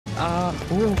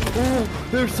Oh,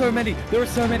 there's so many. There are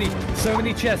so many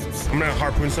chests. I'm gonna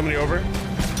harpoon somebody over.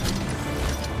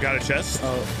 Got a chest.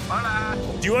 Oh.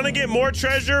 Hola. Do you want to get more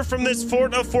treasure from this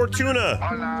Fort of Fortuna?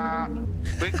 Hola.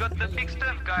 We got the big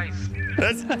stuff, guys.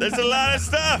 There's a lot of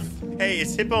stuff. Hey,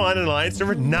 is Hippo on an alliance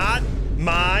server? Not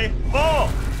my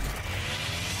fault.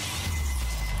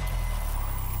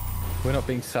 We're not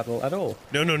being subtle at all.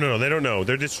 No. They don't know.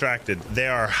 They're distracted. They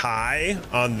are high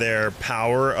on their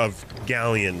power of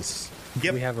galleons. Yep.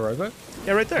 Do we have a rowboat?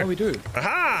 Yeah, right there. Oh, we do.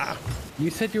 Aha!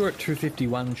 You said you were at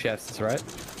 251 chests, right?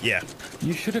 Yeah.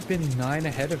 You should have been 9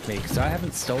 ahead of me, because I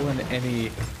haven't stolen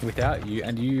any without you,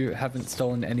 and you haven't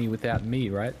stolen any without me,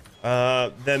 right?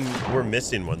 Then we're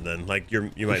missing one then. Like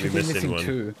you might be missing one.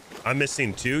 2. I'm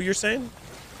missing 2, you're saying?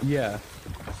 Yeah.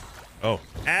 Oh.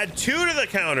 Add 2 to the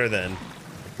counter then.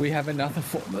 We have another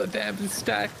form of the damn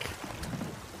stack.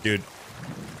 Dude.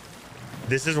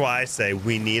 This is why I say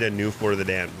we need a new Fort of the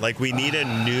Damned. Like we need a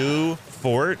new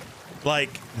fort like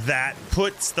that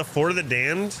puts the Fort of the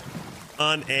Damned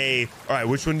on a, all right,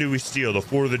 which one do we steal? The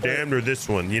Fort of the Damned or this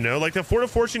one? You know, like the Fort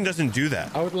of Fortune doesn't do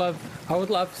that. I would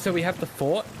love, so we have the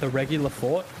fort, the regular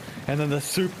fort, and then the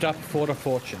souped up Fort of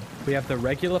Fortune. We have the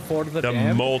regular Fort of the Damned.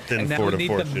 The molten Fort of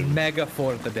Fortune. The mega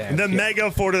Fort of the Damned. The mega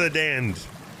Fort of the Damned.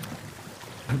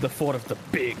 The Fort of the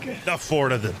Big. The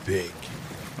Fort of the Big.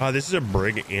 This is a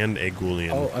Brig and a Ghoulian.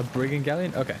 Oh, a Brig and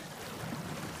Galleon? Okay.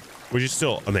 Which is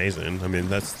still amazing. I mean,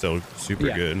 that's still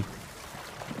super good.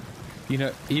 You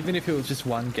know, even if it was just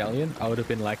one galleon, I would have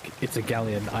been like, it's a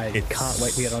galleon. I can't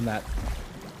wait to get on that.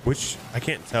 Which, I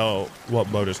can't tell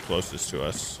what boat is closest to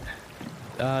us.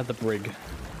 The Brig.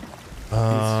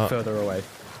 It's further away.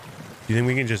 Do you think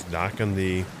we can just dock on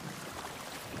the...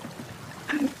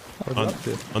 I would love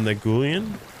to. On the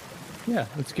Ghoulian? Yeah,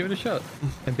 let's give it a shot.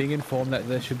 And being informed that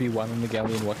there should be one on the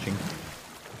galleon watching.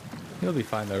 He'll be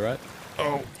fine though, right?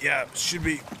 Oh, yeah, should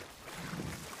be.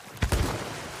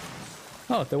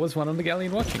 Oh, there was one on the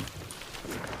galleon watching.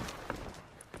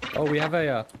 Oh, we have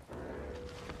a,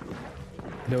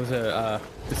 there was a,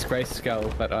 disgrace skull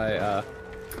that I,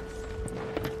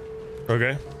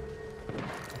 Okay.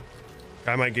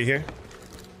 I might get here.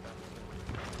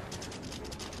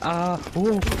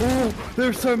 there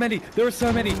are so many. There are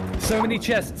so many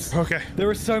chests. Okay. There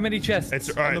are so many chests. It's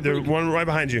all right. There's one right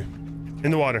behind you, in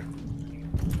the water.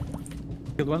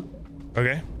 Killed one.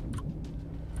 Okay.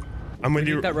 I'm with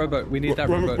you. We need that rowboat. We need that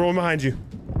rowboat. Roll behind you.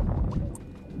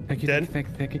 Thank you. Dead?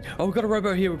 Thank you. Oh, we've got a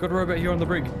rowboat here. We've got a rowboat here on the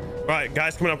brig. All right,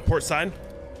 guys, coming up port side.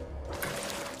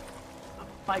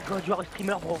 My God, you are a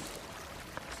streamer, bro.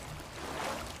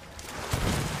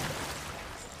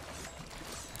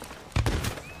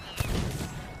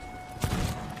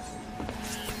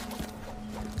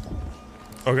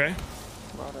 Okay.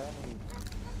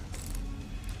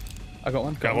 I got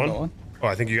one. Got one. Oh,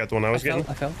 I think you got the one I was getting.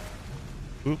 I fell.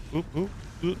 Oop.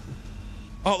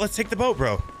 Oh, let's take the boat,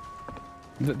 bro.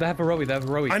 They have a rowie. They have a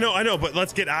rowie. I know, but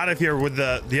let's get out of here with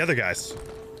the other guys. You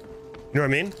know what I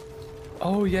mean?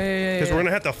 Oh yeah. Because we're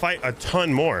gonna have to fight a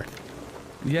ton more.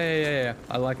 Yeah.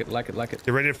 I like it.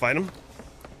 You ready to fight them?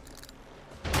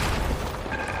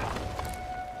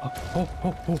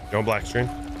 Oh. Go black screen.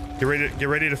 Get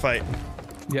ready to fight.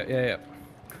 Yeah.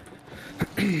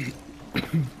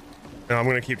 No, I'm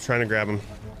gonna keep trying to grab him.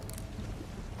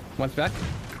 One's back.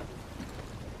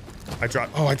 I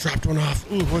dropped one off.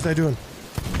 Ooh, what was I doing?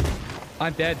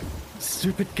 I'm dead.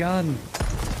 Stupid gun.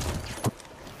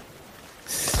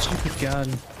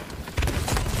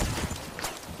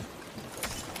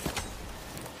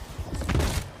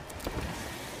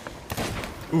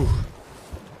 Ooh.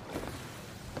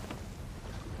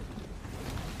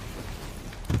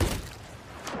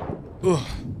 Ooh.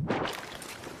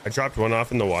 I dropped one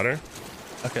off in the water.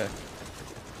 Okay.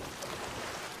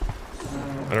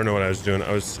 I don't know what I was doing.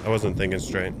 I wasn't thinking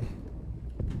straight.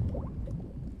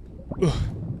 Ugh.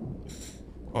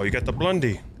 Oh, you got the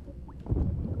blundy.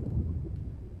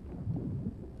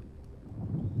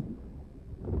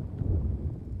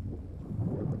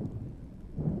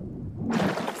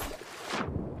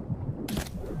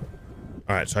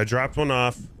 All right, so I dropped one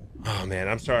off. Oh man,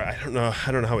 I'm sorry. I don't know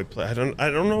how we play. I don't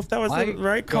know if that was the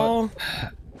right call.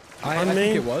 I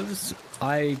think it was.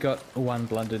 I got one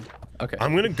blundered. Okay.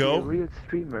 I'm gonna go. A real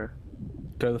streamer.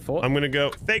 Go to the fort. I'm gonna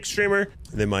go fake streamer.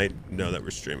 They might know that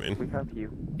we're streaming. We have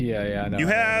you. Yeah, I know. You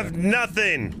have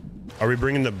nothing. Are we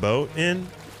bringing the boat in?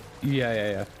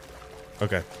 Yeah.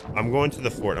 Okay. I'm going to the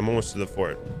fort. I'm almost to the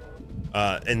fort.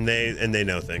 And they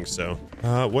know things. So,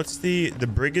 what's the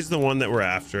brig is the one that we're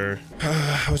after.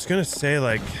 I was gonna say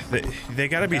like they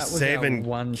gotta be saving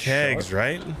kegs,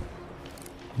 right?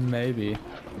 Maybe.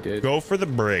 Dude. Go for the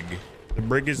brig. The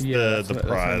brig is Yeah, the that's what I'm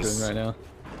prize. doing right now.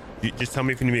 You, just tell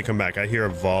me if you need me to come back. I hear a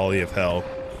volley of hell.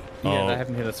 Yeah, Oh, they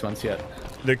haven't hit us once yet.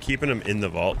 they're keeping them in the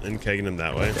vault and kegging them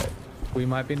that way. Okay. We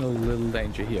might be in a little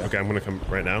danger here. Okay, I'm gonna come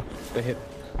right now. They hit.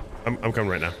 I'm coming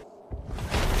right now.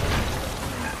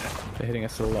 They're hitting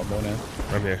us a lot more now.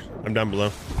 I'm here. I'm down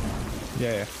below.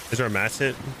 Yeah. Is there a mass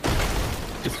hit?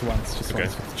 Just once Okay.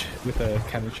 with a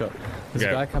cannon shot. There's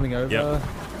Okay. a guy coming over. Yep.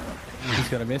 He's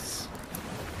gonna miss.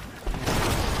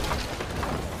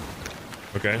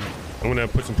 Okay. I'm gonna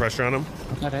put some pressure on him.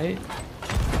 At 8.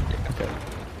 Okay.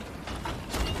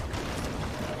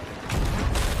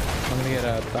 I'm gonna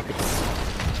get buckets.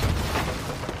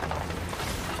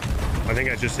 I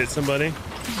think I just hit somebody.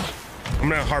 I'm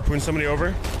gonna harpoon somebody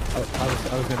over. Oh,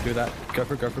 I was gonna do that. Go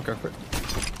for it.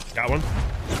 Got one.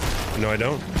 No, I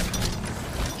don't.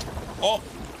 Oh.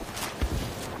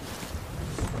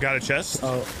 Got a chest.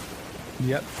 Oh.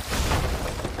 Yep.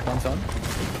 One's on.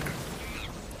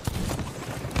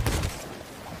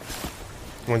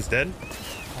 One's dead.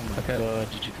 Okay.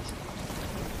 GG.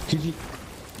 GG.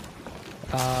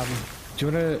 Do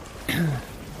you wanna?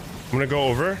 I'm gonna go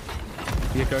over.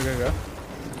 Yeah, go.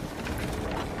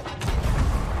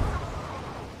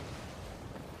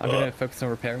 I'm gonna focus on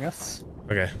repairing us.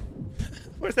 Okay.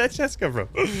 Where'd that chest come from?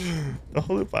 The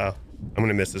whole loot pile. I'm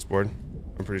gonna miss this board.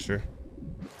 I'm pretty sure.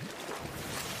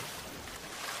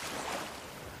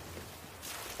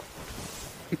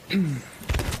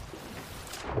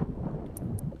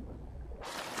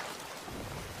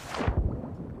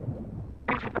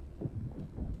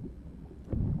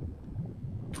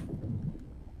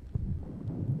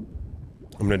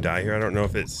 I'm gonna die here. I don't know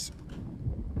if it's.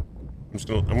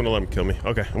 I'm gonna let him kill me.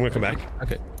 Okay, I'm gonna come back.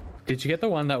 Okay. Did you get the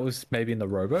one that was maybe in the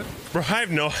rowboat? Bro, I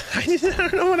have no. I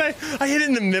don't know what I hit it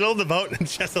in the middle of the boat and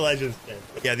chest of legends.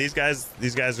 Yeah, these guys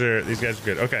are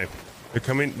good. Okay, they're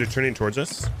coming. They're turning towards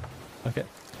us. Okay.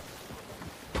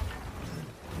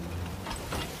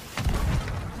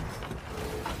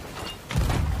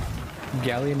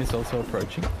 Galleon is also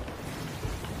approaching.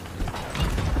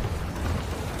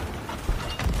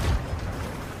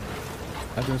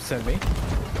 Are they send me?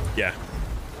 Yeah.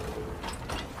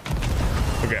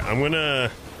 Okay, I'm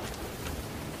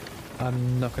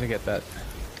not gonna get that.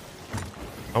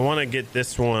 I want to get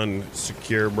this one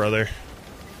secure, brother.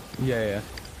 Yeah.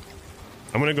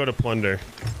 I'm gonna go to plunder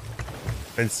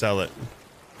and sell it.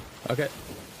 Okay.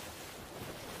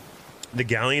 The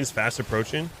galleon's fast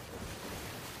approaching.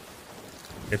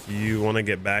 If you want to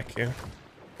get back here.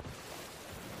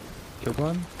 Killed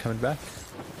one. Coming back.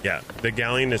 Yeah, the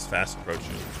galleon is fast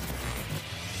approaching.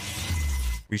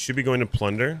 We should be going to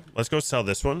plunder. Let's go sell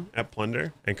this one at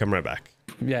plunder and come right back.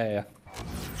 Yeah.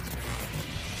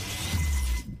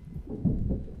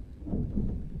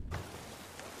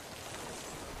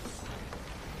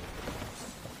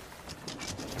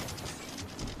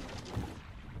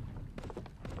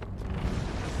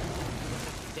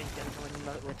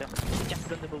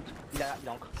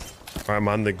 I'm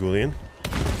on the Goulian.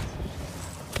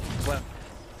 Well,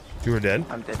 You were dead?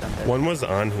 I'm dead. One was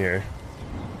on here.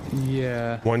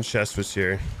 Yeah. One chest was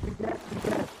here.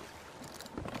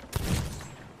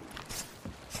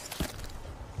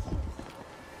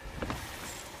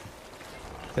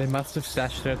 They must have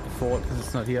stashed it at the fort because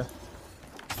it's not here.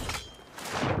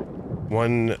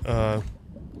 One,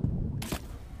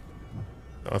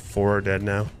 4 are dead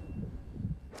now.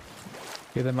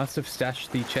 Yeah, they must have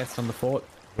stashed the chest on the fort.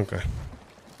 Okay.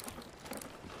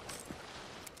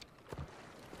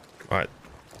 Alright.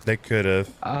 They could have.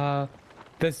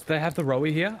 They have the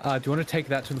rowie here. Do you want to take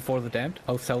that to the Fort of the Damned?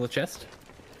 I'll sell the chest.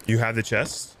 You have the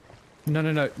chest?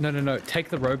 No. Take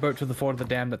the rowboat to the Fort of the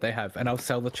Damned that they have, and I'll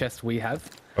sell the chest we have.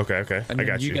 Okay. And I then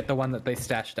got you you. get the one that they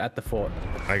stashed at the fort.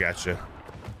 I got you.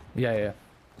 Yeah.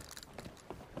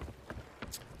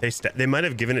 They might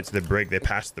have given it to the brig. They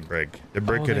passed the brig. The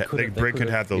brig Oh, could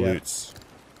have the yeah. loots.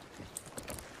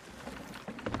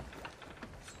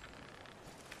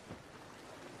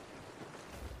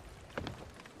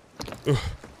 Ooh.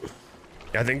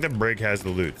 Yeah, I think the brig has the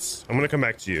loots. I'm gonna come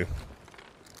back to you.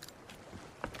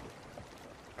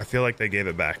 I feel like they gave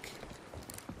it back,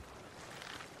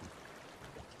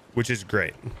 which is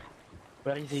great.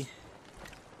 Where is he?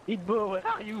 Hitbo, where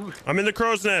are you? I'm in the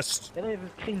crow's nest. Can I have a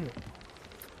screen?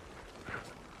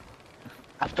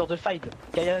 After the fight,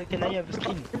 can I have a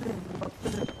screen?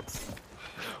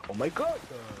 Oh my god!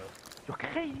 You're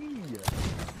crazy!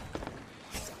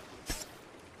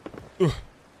 Do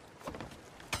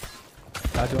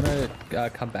you want to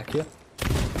come back here?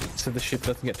 So the ship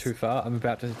doesn't get too far. I'm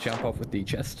about to jump off with the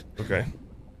chest. Okay.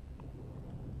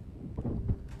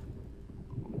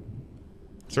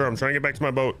 Sure, I'm trying to get back to my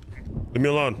boat. Leave me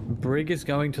alone. Brig is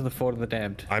going to the Fort of the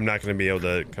Damned. I'm not going to be able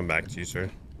to come back to you, sir.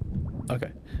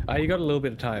 Okay. You got a little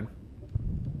bit of time.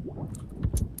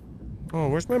 Oh,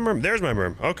 where's my merm? There's my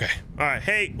merm. Okay. All right.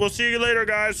 Hey, we'll see you later,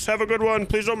 guys. Have a good one.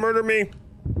 Please don't murder me.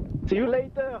 See you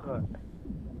later. All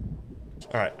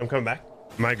right, I'm coming back.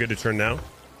 Am I good to turn now?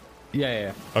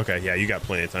 Yeah. Okay, yeah, you got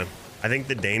plenty of time. I think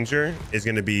the danger is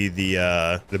going to be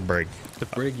the Brig. The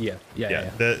Brig, yeah.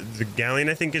 The galleon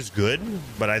I think is good,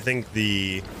 but I think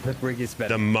the Brig is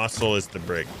better. the muscle is the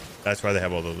Brig. That's why they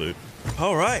have all the loot.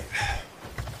 All right,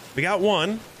 we got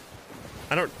one.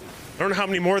 I don't know how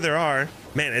many more there are.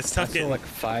 Man, it's tough getting like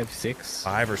 5, 6.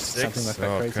 5 or 6. Something like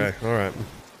that. Okay, Crazy. all right.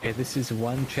 Okay, this is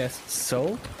one chest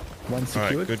sold, one All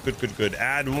secured. right, good.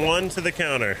 Add 1 to the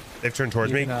counter. They've turned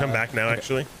towards me. Come back now, okay.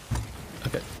 actually.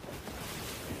 Okay.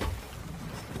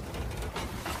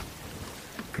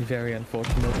 Very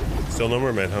unfortunate. Still no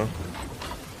mermaid, huh?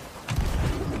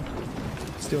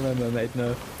 Still no mermaid,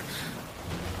 no.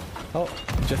 Oh,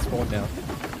 just spawned now.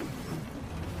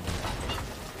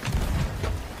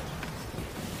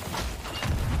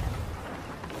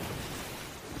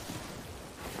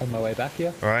 On my way back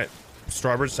here. All right,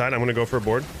 starboard side. I'm gonna go for a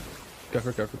board. Go for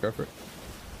it.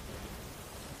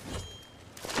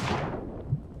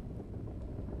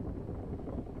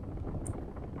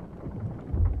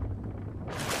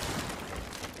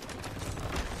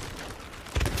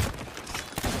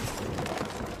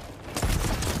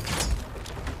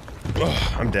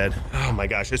 Oh, I'm dead. Oh my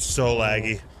gosh, it's so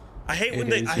laggy. I hate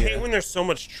when I hate when there's so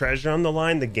much treasure on the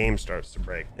line, the game starts to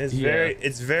break.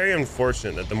 It's very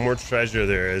unfortunate that the more treasure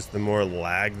there is, the more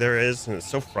lag there is, and it's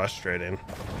so frustrating.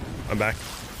 I'm back.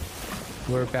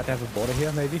 We're about to have a border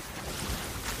here, maybe.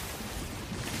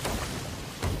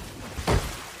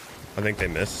 I think they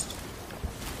missed.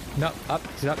 No, up,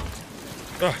 he's up.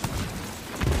 Ugh.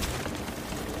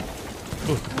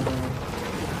 Ooh.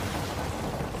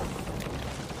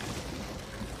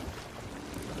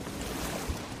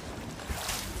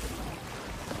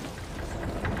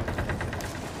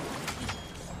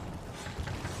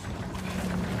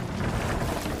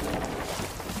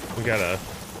 We gotta.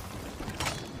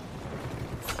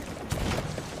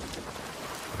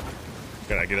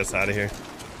 Gotta get us out of here.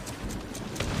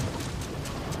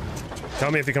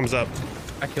 Tell me if he comes up.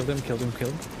 I killed him.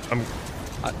 I'm.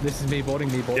 This is me boarding.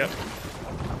 Yep.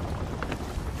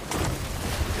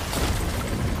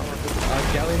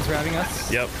 Galleon's routing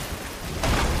us. Yep.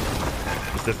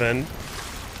 Just defend.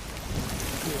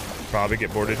 Probably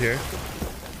get boarded here.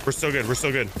 We're still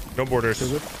good. No borders.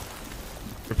 Still good.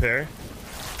 Prepare.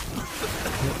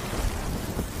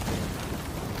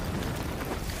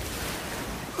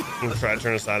 I'm gonna try to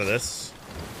turn us out of this.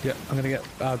 Yep, I'm gonna get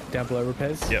down below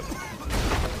repairs. Yep.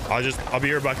 I'll be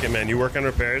your bucket man. You work on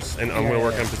repairs, and I'm gonna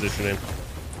work on positioning.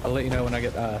 I'll let you know when I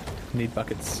get need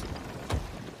buckets.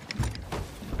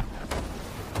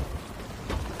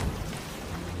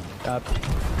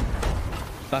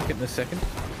 Bucket in a second.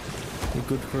 You're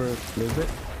good for a little bit.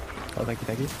 Oh, thank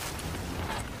you.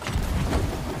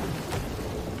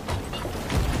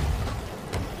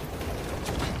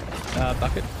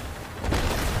 Bucket.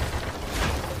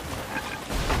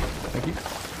 Thank you.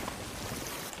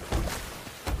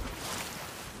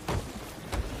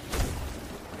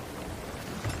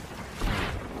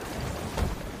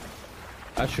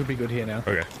 I should be good here now.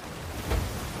 Okay.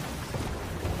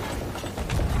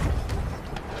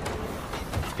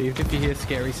 Even if you hear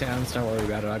scary sounds, don't worry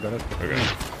about it. I got it. Okay.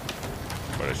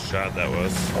 What a shot that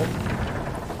was.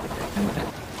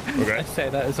 I Okay. say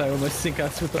that as I almost sink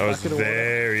us with the That was bucket of water.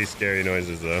 very scary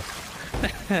noises, though.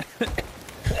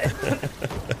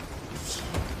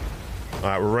 All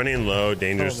right, we're running low,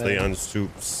 dangerously man. on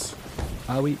soups.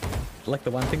 We like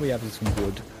the one thing we have is some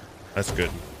wood. That's good.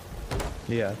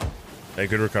 Yeah. Hey,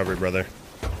 good recovery, brother.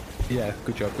 Yeah.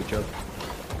 Good job.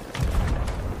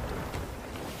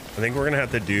 I think we're gonna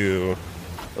have to do,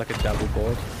 Like a double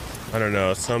board. I don't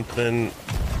know, something.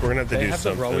 We're gonna have to They do have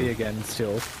something. the rolly again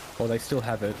still, or they still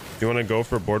have it. You want to go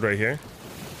for a board right here?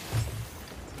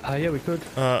 Yeah, we could.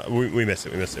 We missed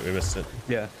it. We missed it.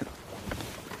 Yeah.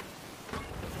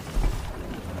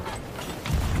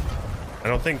 I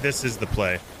don't think this is the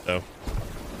play, though.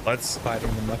 Let's.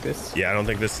 Fighting them like this. Yeah, I don't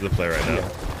think this is the play right now. Yeah.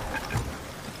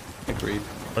 Agreed.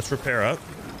 Let's repair up.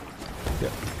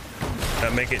 Yeah.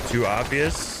 Not make it too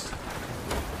obvious.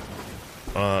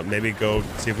 Maybe go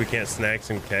see if we can't snag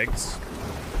some kegs.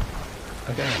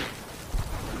 Okay.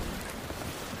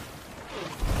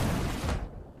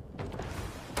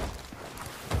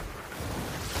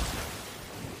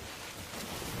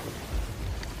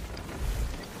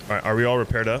 All right, are we all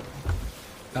repaired up?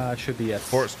 Should be yes.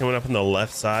 Fort's coming up on the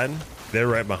left side. They're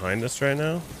right behind us right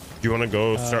now. Do you want to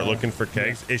go start looking for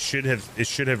kegs? Yeah. It should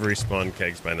have respawned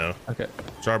kegs by now. Okay.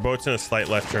 So our boat's in a slight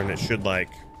left turn. It should like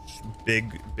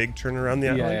big turn around the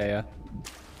island. Yeah.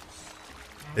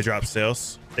 They drop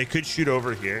sails. They could shoot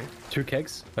over here. 2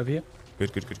 kegs over here.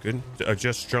 Good.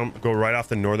 Just go right off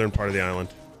the northern part of the island.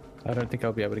 I don't think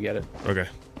I'll be able to get it. Okay.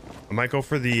 I might go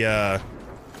for the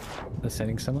They're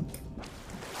sending someone.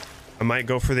 I might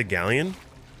go for the galleon.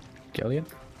 Galleon?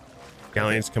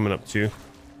 Galleon's coming up too.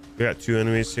 We got 2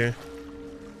 enemies here.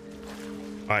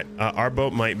 All right, our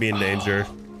boat might be in danger.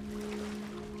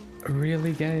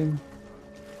 Really, game?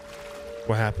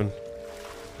 What happened?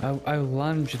 I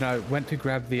lunged and I went to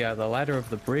grab the ladder of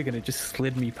the brig and it just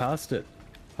slid me past it.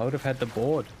 I would have had the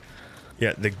board.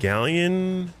 Yeah, the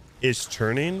galleon is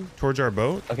turning towards our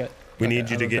boat. Okay. We need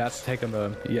you to get. About to take him.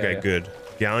 Yeah. Okay, good.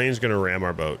 Galleon's gonna ram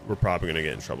our boat. We're probably gonna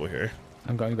get in trouble here.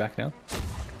 I'm going back now.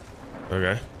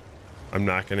 Okay. I'm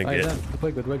not gonna get. Yeah,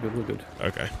 we're good.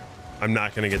 Okay. I'm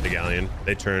not gonna get the galleon.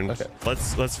 They turned. Okay.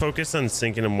 Let's focus on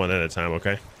sinking them one at a time.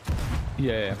 Okay.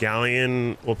 Yeah.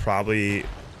 Galleon will probably.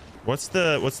 What's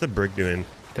the brig doing?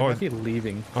 They might be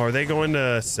leaving. Oh, are they going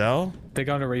to sell? They're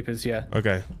going to Reapers, yeah.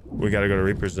 Okay, we gotta go to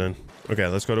Reapers then. Okay,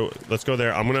 let's go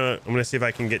there. I'm gonna see if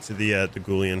I can get to the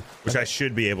Goulian, which I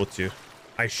should be able to.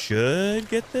 I should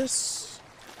get this.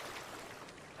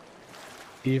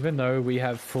 Even though we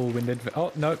have full wind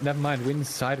oh no, never mind. Wind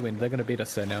side wind. They're gonna beat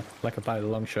us there now, like by a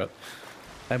long shot.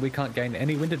 And we can't gain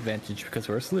any wind advantage because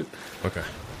we're a sloop. Okay.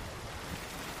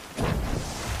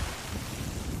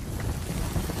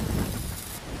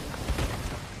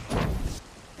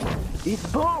 It's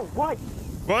bow. What?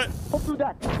 What? Don't do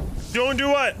that. Don't do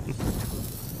what?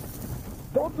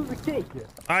 Don't do the cake.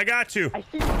 I got you. I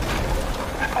see.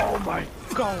 Oh my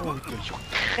god.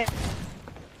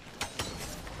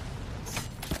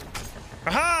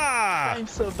 Aha! I'm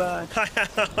so bad.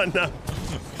 Oh, no.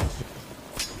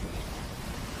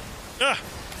 Ah.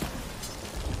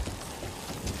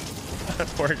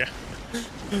 Poor guy.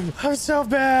 I'm so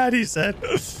bad, he said.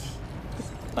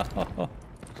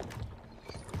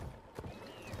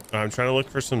 I'm trying to look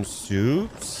for some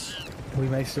soups. We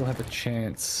may still have a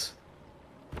chance.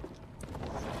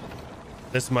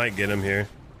 This might get him here.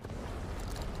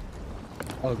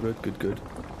 Oh, good.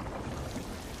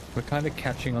 We're kind of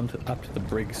catching on up to the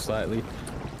brig slightly.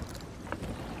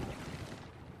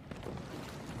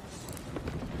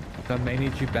 So I may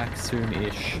need you back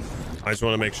soon-ish. I just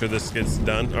want to make sure this gets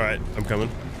done. All right, I'm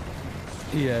coming.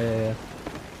 Yeah.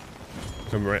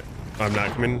 Come right. I'm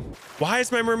not coming. Why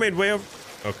is my mermaid way over?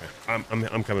 Okay,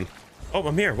 I'm coming. Oh,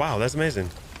 I'm here. Wow, that's amazing.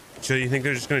 So you think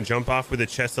they're just gonna jump off with a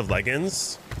chest of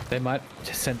leggings? They might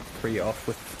just send 3 off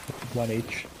with 1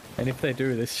 each. And if they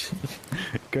do, this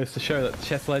goes to show that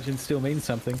chest legends still means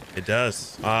something. It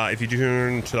does. If you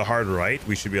turn to the hard right,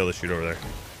 we should be able to shoot over there.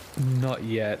 Not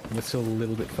yet. We're still a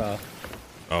little bit far.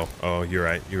 Oh, you're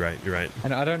right.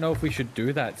 And I don't know if we should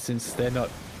do that since they're not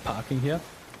parking here.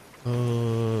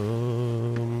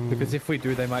 Because if we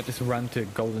do, they might just run to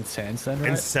Golden Sands then, right?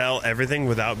 And sell everything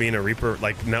without being a Reaper,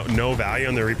 like no value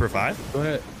on the Reaper 5? Do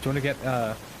you want to get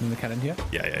in the cannon here?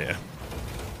 Yeah.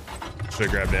 Should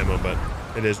have grabbed ammo, but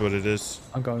it is what it is.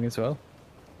 I'm going as well.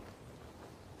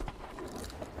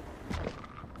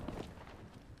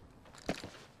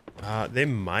 They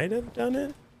might have done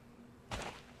it.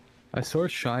 I saw a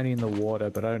shiny in the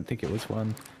water, but I don't think it was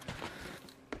one.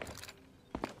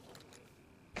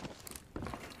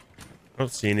 I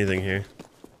don't see anything here.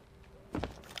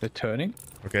 They're turning.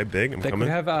 Okay, big. I'm They coming.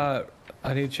 could have.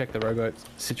 I need to check the rowboat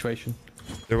situation.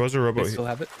 There was a rowboat. They still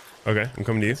have it. Okay, I'm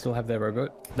coming to you. They still have their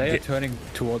rowboat. They are turning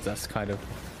towards us, kind of.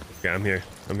 Okay, I'm here.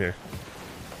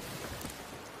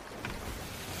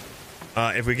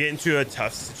 If we get into a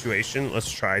tough situation,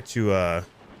 let's try to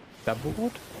Double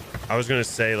board? I was gonna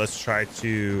say let's try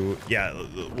to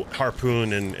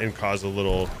harpoon and cause a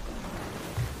little.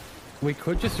 We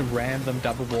could just ram them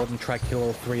double board and try kill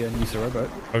all 3 and use the rowboat.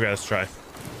 Okay, let's try.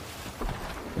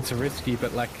 It's a risky,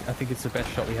 but like I think it's the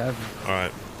best shot we have. All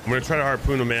right, I'm gonna try to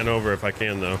harpoon a man over if I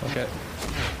can though. Okay.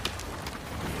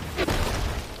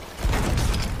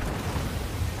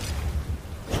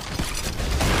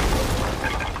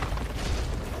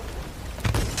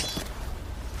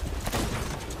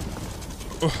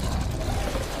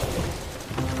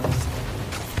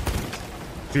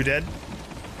 Two dead.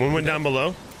 One went down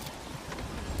below.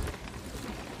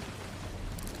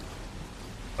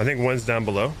 I think one's down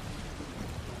below.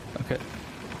 Okay.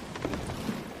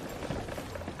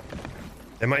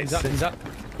 They might. He's up.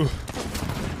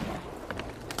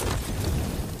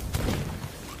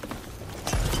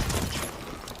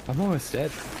 I'm almost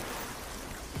dead.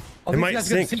 Oh, They these might guys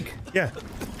are gonna sink. sink. Yeah.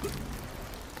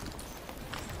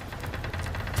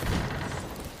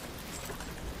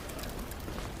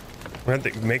 We're gonna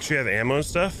have to make sure you have ammo and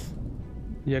stuff.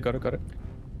 Yeah, got it, got it.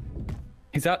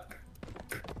 He's out.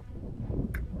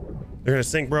 They're gonna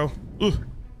sink, bro. Ooh.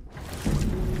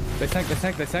 They sank, they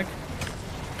sank, they sank.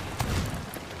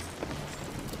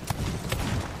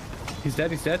 He's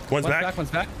dead, he's dead. One's back. One's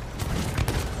back.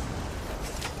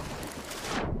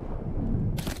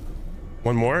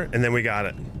 One more, and then we got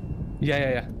it. Yeah, yeah,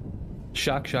 yeah.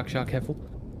 Shark, shark, shark, careful.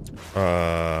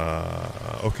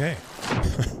 Okay.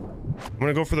 I'm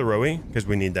gonna go for the rowie because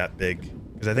we need that big.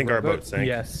 Because I think our boat sank.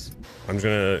 Yes. I'm just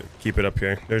gonna keep it up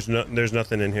here. There's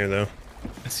nothing in here though.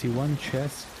 I see one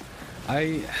chest.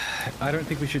 I don't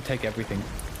think we should take everything.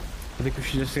 I think we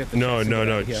should just get the No.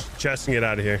 here. Chest and get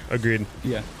out of here. Agreed.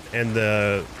 Yeah. And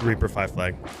the Reaper 5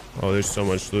 flag. Oh, there's so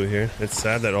much loot here. It's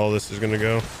sad that all this is gonna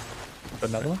go.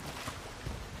 Another one?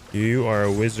 You are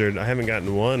a wizard. I haven't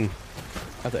gotten one.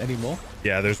 Are there any more?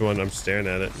 Yeah, there's one. I'm staring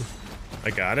at it. I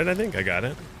got it. I think I got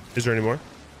it. Is there any more?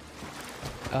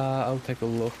 I'll take a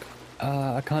look.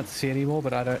 I can't see any more,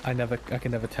 but I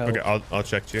can never tell. Okay, I'll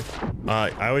check you.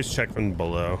 I always check from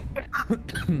below.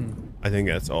 I think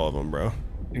that's all of them, bro.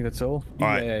 I think that's all. All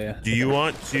right. Yeah. Do you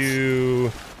want to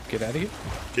Get out of here?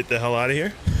 get the hell out of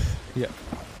here? Yeah.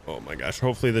 Oh my gosh.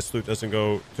 Hopefully this loot doesn't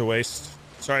go to waste.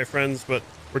 Sorry, friends, but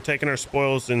we're taking our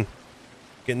spoils and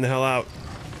getting the hell out.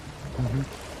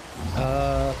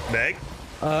 Meg?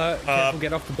 Careful,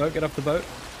 get off the boat, get off the boat.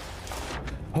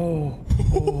 Oh.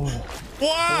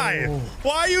 Why? Oh.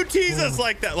 Why you tease us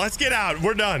like that? Let's get out.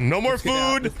 We're done. No more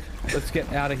food. Let's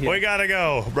get out of here. We gotta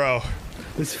go, bro.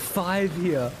 There's 5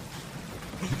 here.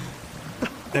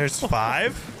 There's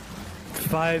 5?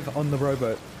 5 on the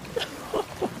rowboat.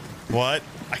 What?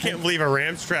 I can't believe a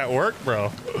ram strat worked,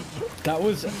 bro. That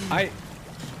was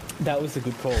a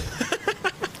good call.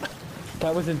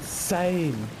 That was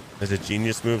insane. That's a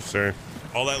genius move, sir.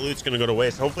 All that loot's gonna go to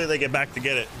waste. Hopefully they get back to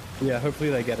get it. Yeah, hopefully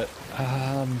they get it.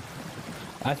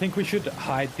 I think we should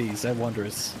hide these at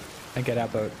Wanderers and get our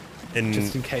boat. And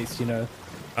Just in case, you know, in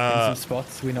some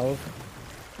spots we know of.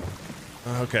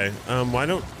 okay. Why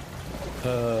don't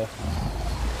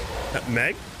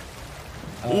Meg?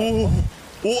 Ooh.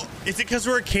 Well, is it because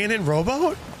we're a cannon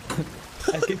rowboat?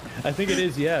 I think it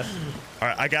is, yeah. All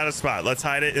right, I got a spot. Let's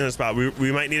hide it in a spot.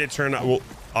 We might need to turn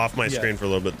off my screen for a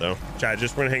little bit, though. Chad,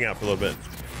 just want to hang out for a little bit.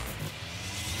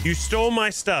 You stole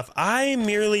my stuff. I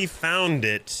merely found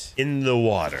it in the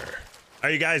water.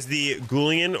 Are you guys the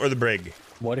Ghoulian or the Brig?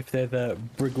 What if they're the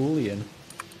Brigulian?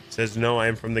 Says, no, I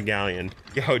am from the Galleon.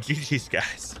 Yo, GG's,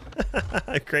 guys.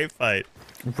 Great fight.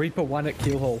 Reaper 1 at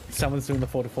Keelhaul. Someone's doing the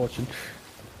Fort of Fortune.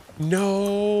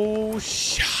 No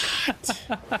shot.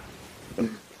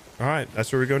 All right,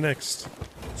 that's where we go next.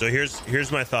 So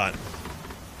here's my thought.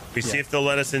 We see if they'll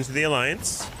let us into the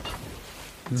alliance.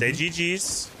 Say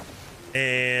GG's,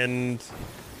 and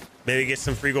maybe get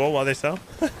some free gold while they sell.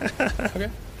 Okay.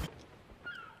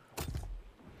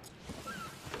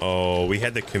 Oh, we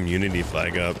had the community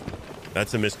flag up.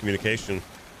 That's a miscommunication.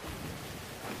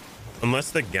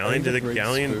 Unless the Galleon, did the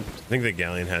Galleon? I think the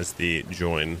Galleon has the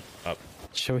join up.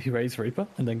 Shall we raise Reaper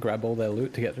and then grab all their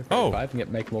loot to get to 5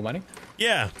 and make more money?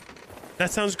 Yeah,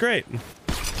 that sounds great.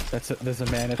 There's a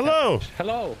man. Hello.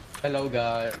 Hello. Hello,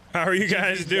 guys. How are you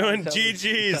guys doing?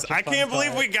 GG's. I can't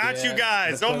believe we got you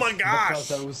guys. Oh my gosh.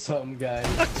 That was some guys.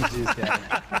 GG's, guys.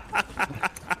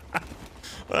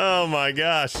 Oh my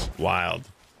gosh. Wild.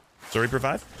 So Reaper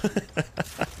 5?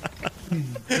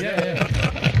 Yeah.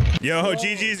 Yo,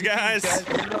 GG's, guys.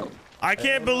 I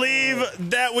can't believe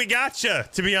that we got you,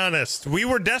 to be honest. We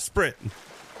were desperate.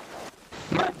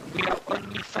 Man, we are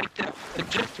only fighter.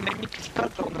 Just make it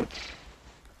start or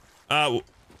not.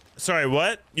 Sorry,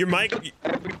 what? Your mic?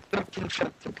 I will talk in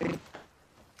chat, okay?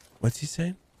 What's he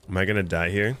saying? Am I gonna die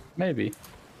here? Maybe.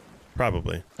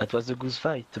 Probably. That was a goose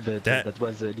fight, but that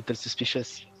was a little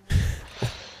suspicious.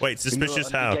 Wait, suspicious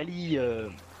you know, how? The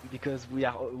galley, because we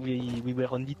were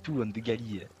only 2 on the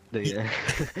galley.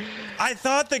 I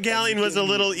thought the Galleon was a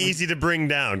little easy to bring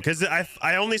down because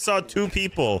I only saw 2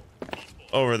 people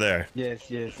over there.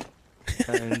 Yes.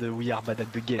 And we are bad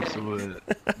at the game, so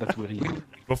don't worry.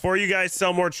 Before you guys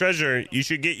sell more treasure, you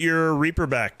should get your Reaper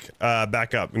back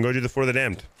up and go do the Fort of the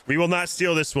Damned. We will not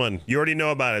steal this one. You already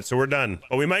know about it, so we're done.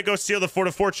 But we might go steal the Fort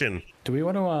of Fortune. Do we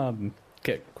want to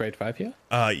get grade 5 here?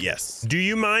 Yes. Do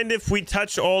you mind if we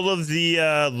touch all of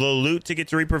the loot to get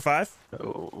to Reaper 5?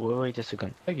 Wait a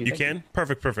second. Thank you. You can?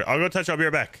 Perfect. I'll go touch. I'll be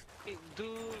right back.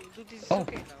 Do this Oh.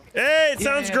 okay now. Hey, it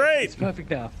sounds great. It's perfect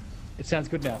now. It sounds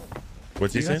good now.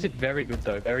 What's he You guys saying? did very good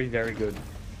though. Very, very good.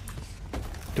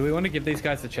 Do we want to give these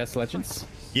guys the chest legends?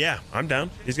 Yeah, I'm down.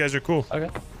 These guys are cool. Okay.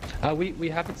 We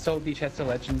haven't sold the chests of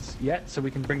legends yet, so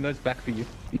we can bring those back for you.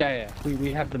 Yeah.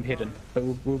 We have them hidden, but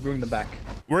we'll bring them back.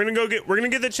 We're gonna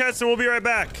get the chests and we'll be right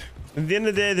back. At the end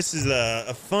of the day, this is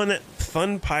a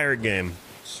fun pirate game.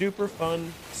 Super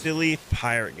fun, silly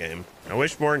pirate game. I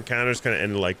wish more encounters kind of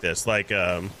ended like this, like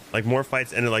more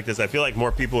fights ended like this. I feel like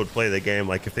more people would play the game.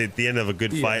 Like if at the end of a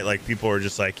good fight, like people are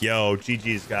just like, "Yo,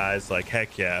 GG's guys!" Like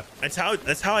heck yeah. That's how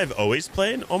I've always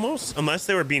played, almost, unless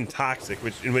they were being toxic,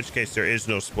 in which case there is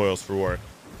no spoils for war.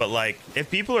 But like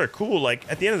if people are cool, like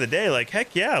at the end of the day, like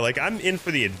heck yeah, like I'm in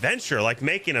for the adventure, like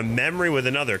making a memory with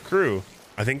another crew.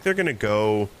 I think they're gonna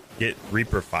go get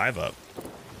Reaper 5 up.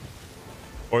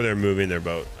 Or they're moving their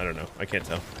boat. I don't know. I can't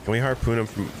tell. Can we harpoon them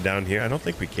from down here? I don't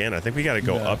think we can. I think we got to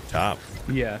go up top.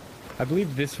 Yeah. I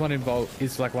believe this one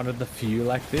is like one of the few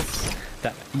like this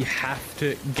that you have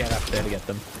to get up there to get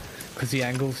them. Because the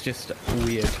angle's just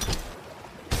weird.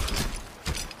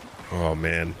 Oh,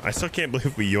 man. I still can't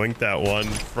believe we yoinked that one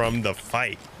from the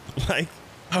fight. Like,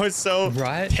 I was so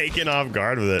taken off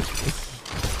guard with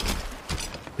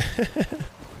it.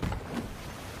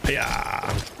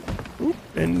 Yeah.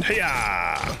 And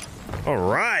yeah. All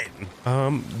right.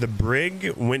 The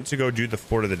brig went to go do the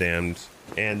Fort of the Damned,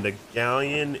 and the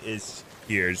galleon is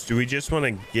here. Do we just want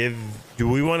to do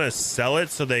we want to sell it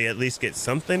so they at least get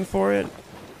something for it?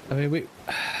 I mean,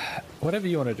 whatever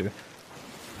you want to do.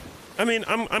 I mean,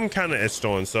 I'm kind of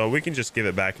stolen, so we can just give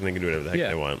it back and they can do whatever the heck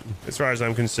they want. As far as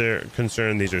I'm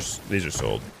concerned, these are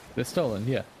sold. They're stolen,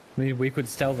 yeah. I mean, we could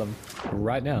sell them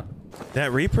right now.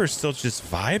 That Reaper's still just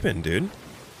vibing, dude.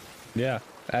 Yeah.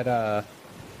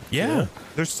 Yeah,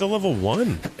 they're still level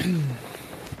 1.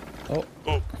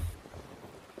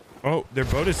 Oh, their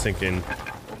boat is sinking.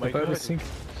 Oh my boat god. is sinking.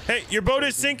 Hey, your boat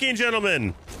is sinking,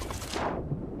 gentlemen.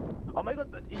 Oh my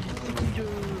god, but he's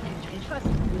fast.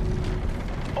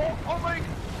 Oh my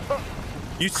god.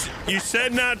 You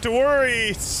said not to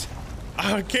worry.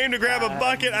 I came to grab a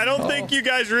bucket. I don't think you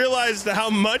guys realized how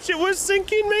much it was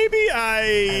sinking, maybe?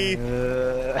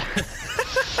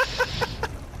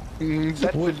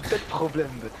 That's a bit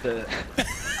problem, but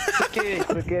okay.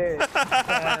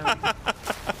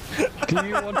 Do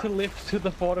you want to lift to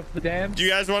the Fort of the Damned? Do you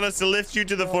guys want us to lift you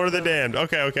to the Fort of the Damned?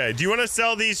 Okay. Do you want to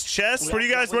sell these chests? What do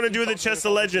you guys want to do with the chest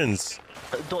of legends?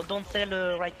 Don't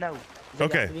sell right now.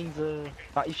 Okay.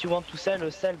 If you want to sell,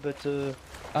 but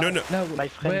no, my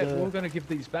friend. We're gonna give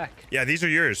these back. Yeah, these are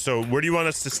yours. So where do you want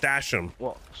us to stash them?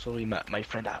 Well, sorry, my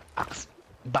friend are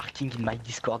barking in my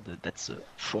Discord. That's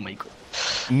oh my god.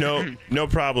 No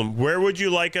problem. Where would you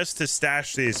like us to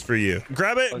stash these for you?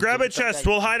 Grab a chest.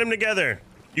 We'll hide them together.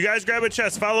 You guys grab a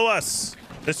chest. Follow us.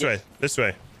 This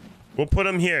way. We'll put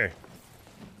them here.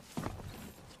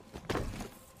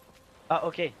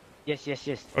 Okay. Yes.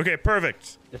 Okay,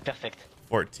 perfect. Perfect.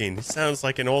 14. He sounds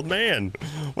like an old man.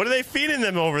 What are they feeding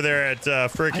them over there at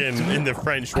frickin' in the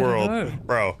French world,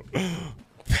 bro?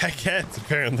 Baguettes,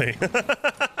 apparently.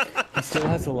 He still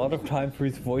has a lot of time for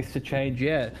his voice to change.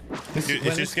 Yeah, Dude,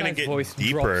 it's just gonna get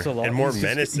deeper and more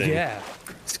menacing.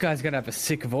 This guy's gonna have a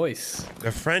sick voice.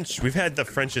 The French. We've had the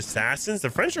French assassins. The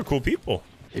French are cool people.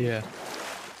 Yeah.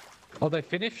 Oh, they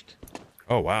finished?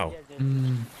 Oh wow.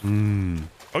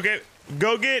 Okay.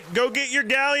 Go get your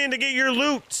galleon to get your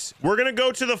loot. We're gonna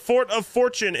go to the Fort of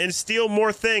Fortune and steal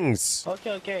more things.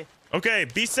 Okay. Okay,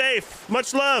 be safe.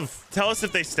 Much love. Tell us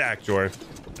if they stack, Jor.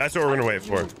 That's what we're gonna wait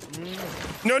for.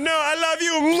 No, I love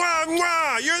you. Mwah,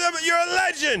 mwah. You're a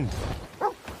legend.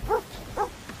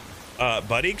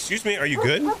 Buddy, excuse me. Are you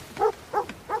good?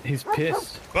 He's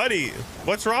pissed. Buddy,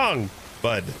 what's wrong,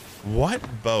 bud? What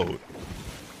boat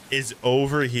is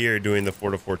over here doing the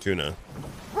Fort of Fortuna?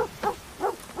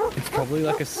 It's probably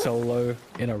like a solo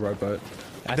in a rowboat.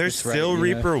 There's still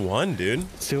Reaper 1, dude.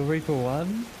 Still Reaper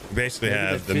 1? Basically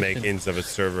have the makings of a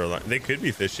server. They could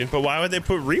be fishing, but why would they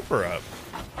put Reaper up?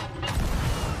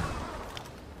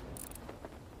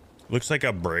 Looks like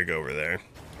a brig over there.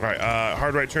 All right,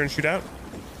 hard right turn, shoot out.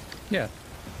 Yeah.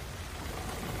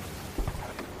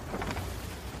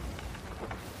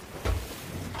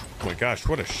 Oh my gosh,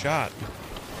 what a shot.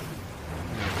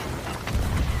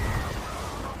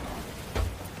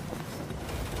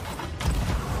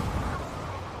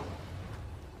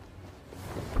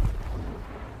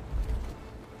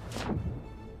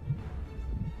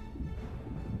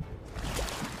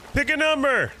 Pick a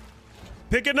number.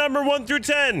 Pick a number 1 through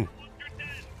 10.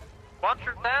 1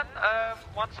 through 10?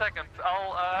 1 second.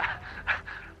 I'll,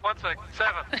 1 second.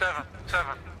 7.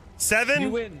 7? You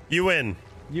win. You win.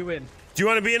 You win. Do you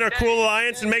want to be in our cool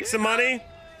alliance and make some money?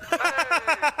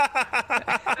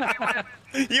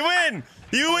 You win.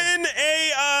 You win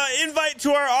a invite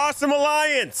to our awesome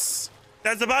alliance.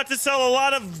 that's about to sell a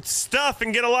lot of stuff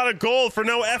and get a lot of gold for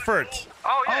no effort.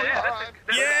 Oh, yeah, that's a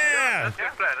good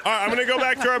plan. All right, I'm gonna go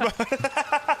back to our boat.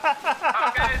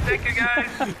 Okay, thank you guys.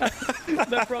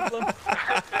 No problem.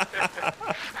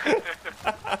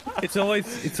 It's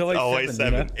always Always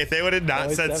seven. You know? If they would have not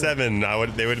Always said seven,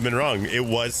 they would have been wrong. It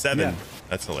was 7. Yeah.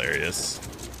 That's hilarious.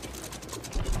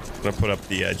 I'm gonna put up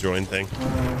the join thing.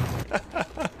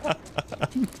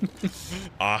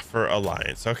 Offer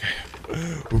alliance. Okay.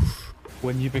 Oof.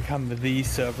 When you become the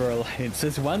server alliance,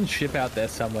 there's one ship out there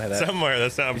somewhere that Somewhere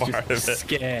that's not is part of just it.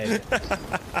 scared.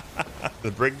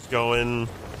 The Brig's going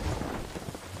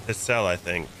to sell, I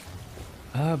think.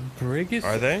 Brig is.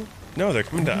 Are they? No, they're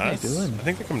coming to What are they us. doing? I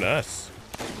think they're coming to us.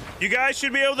 You guys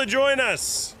should be able to join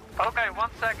us. Okay, 1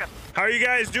 second. How are you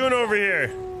guys doing over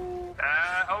here?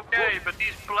 Okay, but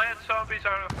these plant zombies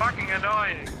are fucking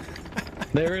annoying.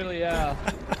 They really are.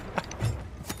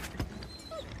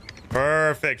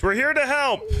 Perfect. We're here to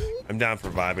help. I'm down for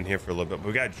vibing here for a little bit. But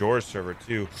we got Jor's server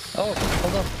too. Oh,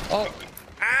 hold on. Oh,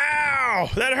 Ow!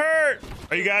 That hurt.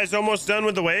 Are you guys almost done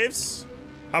with the waves?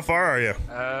 How far are you?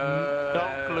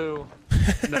 No clue.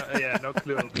 No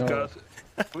clue. Because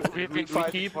We've we been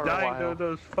fighting keep for a dying while. to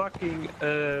those fucking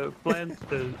plant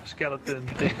skeleton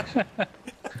things.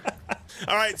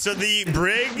 All right, so the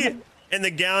Brig and the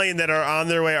Galleon that are on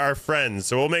their way are friends.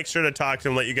 So we'll make sure to talk to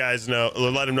them, let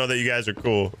them know that you guys are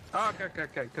cool.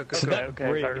 Okay. so that okay,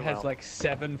 Brig very has well. like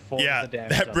 7 forms Yeah, of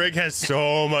damage. that Brig has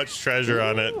so much treasure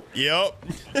on it. Yep.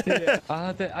 Yeah.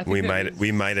 I think We that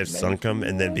might have is sunk them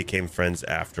and then maybe- became friends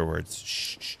afterwards.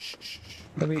 Shh.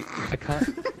 Let me. I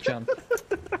can't jump.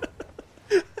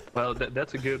 Well,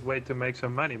 that's a good way to make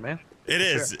some money, man. It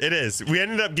is. We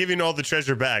ended up giving all the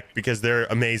treasure back because they're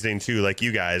amazing too, like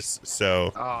you guys.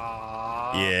 So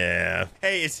yeah.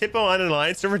 Hey, is Hippo on an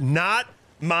alliance server? Not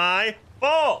my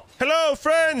fault. Hello,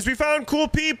 friends. We found cool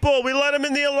people. We let them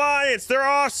in the alliance. They're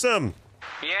awesome.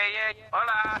 Yeah.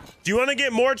 Hola. Do you want to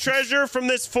get more treasure from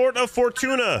this Fort of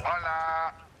Fortuna?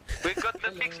 Hola. We got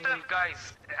the big stuff,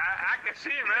 guys. I can see,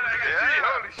 man. I can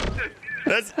see. Holy shit.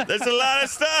 That's a lot of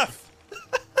stuff.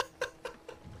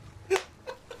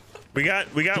 We got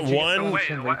one. Wait,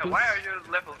 why are you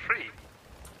level 3?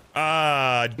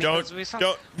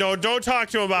 Don't talk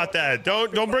to him about that.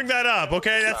 Don't bring that up.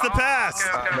 Okay, that's the past.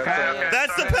 Okay.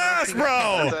 That's the past,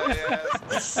 bro.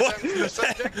 That's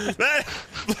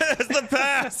the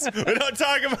past. We don't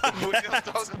talk about We that.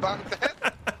 don't talk about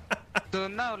that. So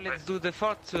now let's do the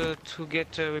fort to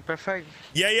get Reaper 5.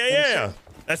 Yeah.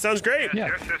 That sounds great. Yeah.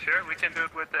 Sure. We can do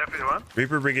it with everyone.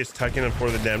 Reaper Brig is tucking in for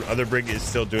the dam. Other Brig is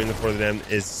still doing the for the dam.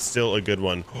 Is still a good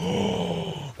one.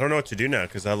 I don't know what to do now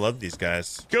because I love these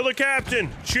guys. Kill the captain.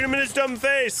 Shoot him in his dumb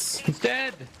face. He's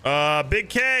dead. Big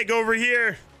keg over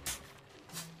here.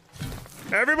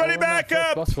 Everybody back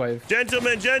up. Boss wave.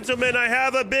 Gentlemen, I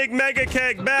have a big mega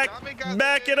keg. Back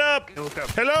it up.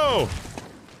 Hello.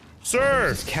 Sir.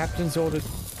 His captain's orders.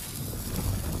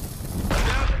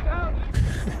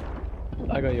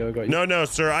 I got you. No,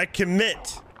 sir. I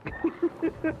commit.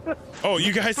 Oh,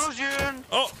 you guys.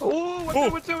 Oh.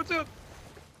 What's up?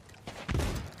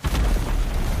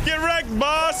 Get wrecked,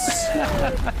 boss.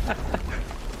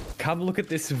 Come look at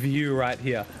this view right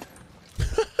here.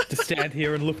 Just stand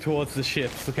here and look towards the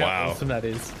ships. Look how Wow. awesome that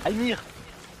is. I'm here.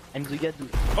 I'm the guy.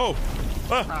 Oh,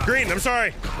 green. I'm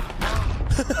sorry.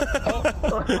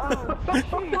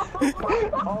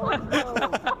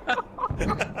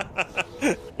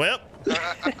 Well,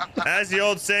 as the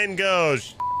old saying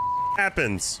goes,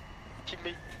 happens.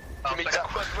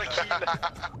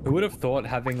 Who would have thought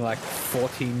having like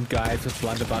 14 guys with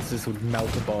blunderbusses would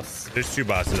melt a boss? There's 2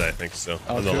 bosses, I think, still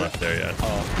on the two? left there, yeah.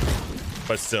 Oh,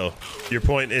 But still, your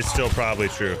point is still probably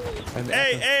true. and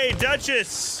Hey,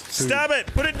 Duchess, stop it!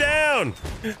 Put it down!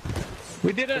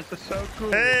 we did it. This is so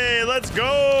cool. Hey, let's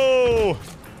go!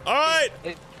 All right,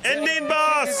 ending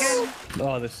boss.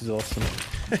 Oh, this is awesome.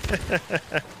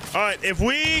 All right, if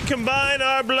we combine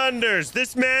our blunders,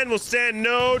 this man will stand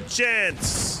no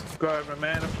chance. Scarver,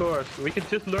 man, of course. We can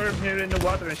just lure him here in the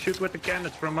water and shoot with the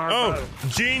cannons from our bow. Oh,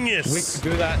 genius! We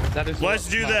can do that. That is. Let's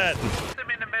do that. Put him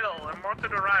in the middle and more to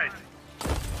the right.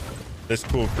 This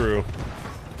cool crew.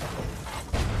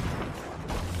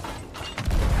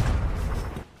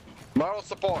 Moral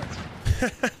support.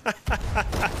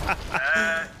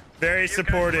 Very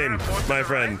supporting, guys wanna my vote to the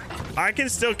friend. I can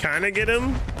still kind of get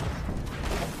him.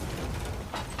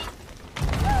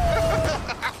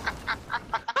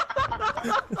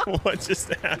 What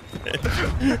just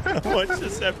happened? What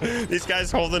just happened? These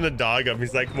guys holding a dog up.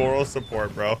 He's like moral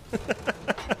support, bro.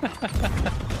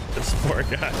 This poor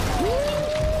guy.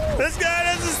 This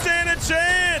guy doesn't stand a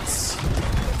chance.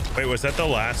 Wait, was that the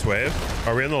last wave?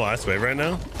 Are we in the last wave right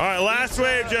now? All right, last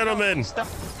wave, gentlemen.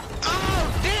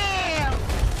 Oh, damn!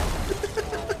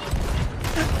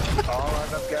 All right,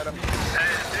 let's get him.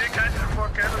 Hey, do you guys have more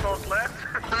cannonballs left?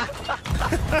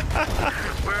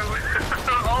 we're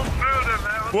all through them,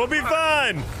 man. We'll be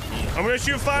fine. I'm gonna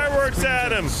shoot fireworks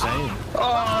at him.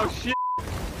 Oh, shit.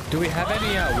 Do we have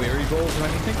any weary balls or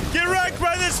anything? Get wrecked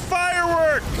by this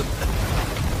firework!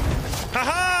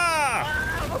 Haha!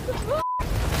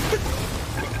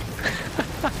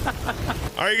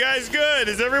 Are you guys good?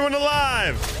 Is everyone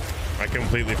alive? I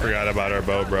completely forgot about our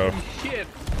boat, bro. Shit.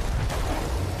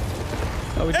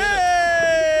 Oh, we did it.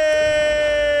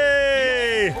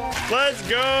 Hey! Let's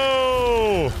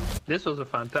go! This was a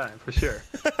fun time, for sure.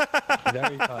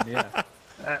 Very fun, yeah.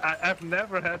 I've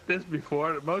never had this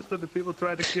before. Most of the people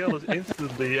try to kill us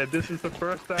instantly, and this is the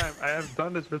first time I have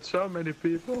done this with so many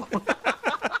people.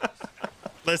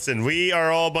 Listen, we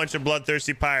are all a bunch of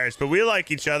bloodthirsty pirates, but we like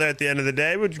each other at the end of the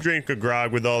day. Would drink a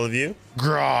grog with all of you?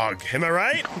 Grog, am I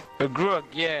right? A grog,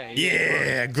 yeah.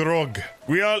 Yeah, grog.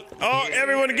 We all,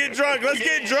 everyone get drunk. Let's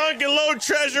get drunk and load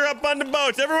treasure up on the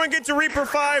boats. Everyone get to Reaper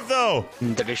 5, though.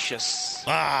 Delicious.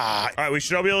 All right, we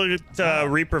should all be able to get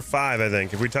Reaper 5, I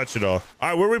think, if we touch it all. All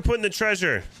right, where are we putting the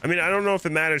treasure? I mean, I don't know if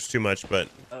it matters too much, but...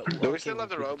 Do we still have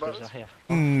the rowboats?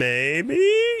 Maybe?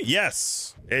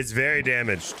 Yes. It's very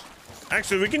damaged.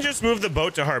 Actually, we can just move the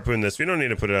boat to harpoon this. We don't need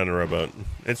to put it on a rowboat.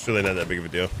 It's really not that big of a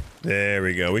deal. There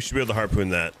we go. We should be able to harpoon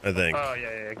that, I think. Oh,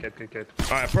 yeah, good.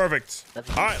 All right, perfect. All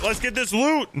right, let's get this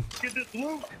loot.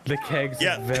 The kegs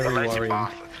Yeah. are very worrying. All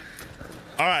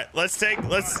right, let's get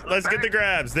the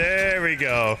grabs. There we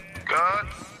go. Good.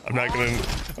 I'm not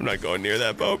going near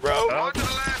that boat, bro. Oh, to the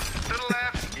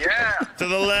left. Yeah.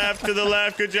 To the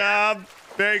left. Good job.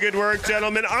 Very good work,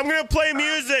 gentlemen. I'm gonna play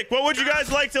music. What would you guys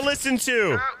like to listen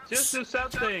to? Just do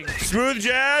something. Smooth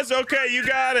jazz? Okay, you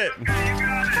got it.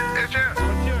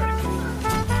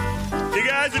 You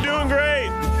guys are doing great.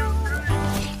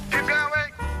 Keep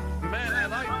going. Man, I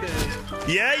like this.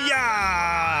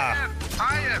 Yeah.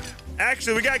 I am.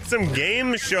 Actually, we got some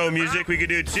game show music we could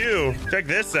do too. Check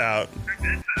this out.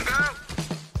 Go.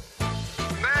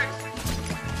 Next.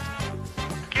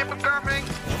 Keep it coming.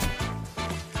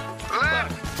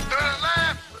 Left.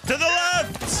 To the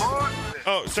left.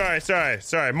 Oh,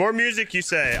 sorry. More music, you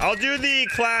say. I'll do the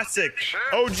classic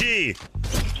OG.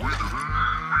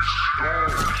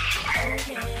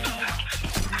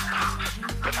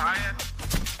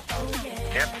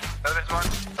 Yep. This one.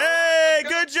 Hey,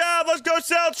 good job. Let's go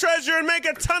sell treasure and make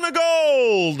a ton of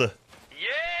gold.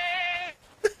 Yeah.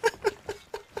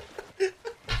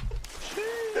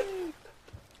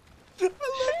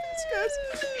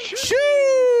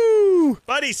 Shoo!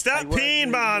 Buddy, stop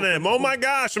peeing on him. Oh my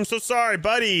gosh, I'm so sorry,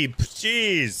 buddy.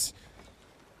 Jeez.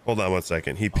 Hold on 1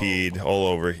 second. He peed all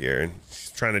over here. And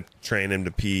she's trying to train him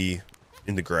to pee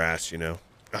in the grass, you know.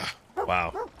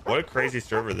 Wow. What a crazy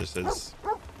server this is.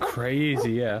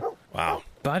 Crazy, yeah. Wow.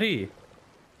 Buddy,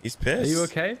 He's pissed. are you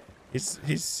okay?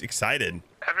 He's excited.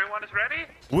 Everyone is ready?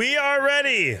 We are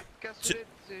ready.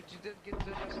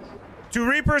 To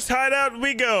Reaper's hideout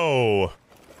we go.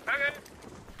 Okay.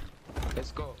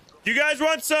 Let's go. You guys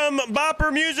want some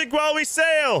bopper music while we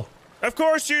sail? Of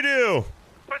course you do.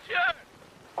 For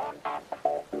sure.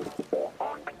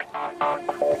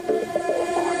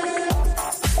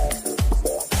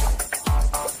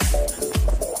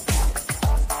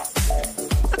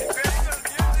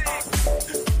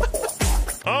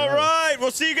 All right,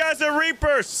 we'll see you guys at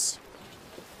Reapers.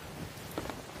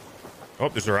 Oh,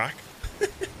 there's a rock.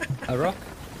 A rock?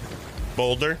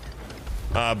 Boulder.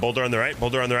 Boulder on the right.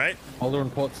 Boulder on the right. Boulder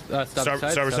and port.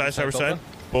 Starboard side.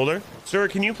 Boulder. Sir,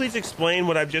 can you please explain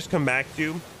what I've just come back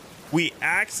to? We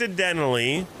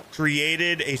accidentally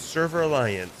created a server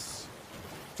alliance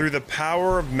through the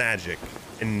power of magic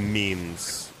and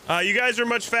memes. You guys are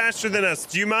much faster than us.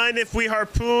 Do you mind if we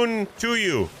harpoon to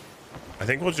you? I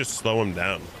think we'll just slow them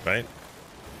down, right?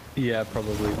 Yeah,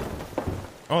 probably.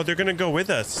 Oh, they're gonna go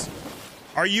with us.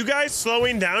 Are you guys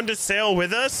slowing down to sail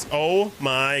with us? Oh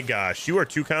my gosh, you are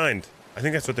too kind. I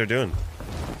think that's what they're doing.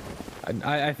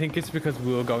 I think it's because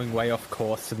we were going way off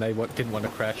course and they didn't want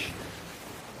to crash.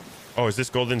 Oh, is this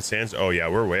Golden Sands? Oh yeah,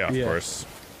 we're way off Yeah. course.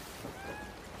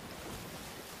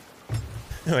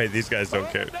 Wait, these guys don't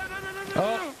care.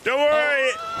 Oh, Don't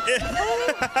worry.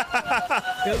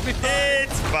 it'll be fine.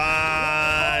 It's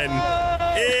fine.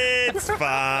 It's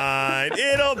fine.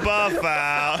 It'll buff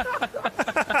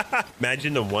out.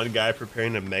 Imagine the one guy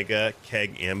preparing a mega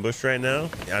keg ambush right now.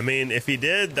 I mean, if he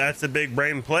did, that's a big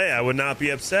brain play. I would not be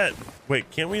upset. Wait,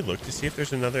 can't we look to see if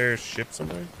there's another ship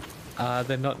somewhere?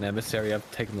 They're not an emissary. I've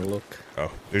taken a look.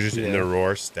 Oh, they're just in Yeah. the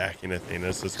roar stacking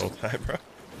Athenas this whole time, bro.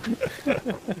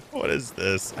 What is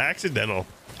this? Accidental.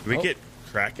 Did we get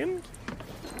Kraken?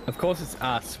 Of course, it's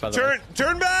us. By the way,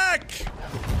 Turn back!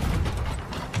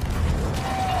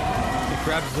 it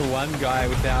grabs the one guy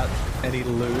without any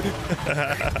loot.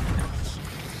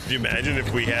 Could you imagine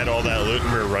if we had all that loot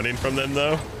and we were running from them,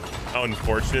 though? How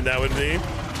unfortunate that would be.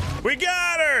 We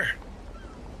got her!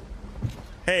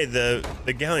 Hey, the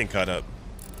galleon caught up.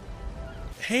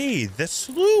 Hey, the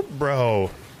sloop,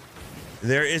 bro.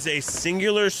 There is a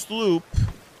singular sloop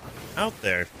out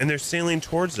there, and they're sailing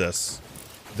towards us.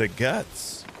 The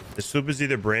guts. The sloop is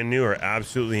either brand new or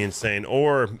absolutely insane,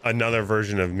 or another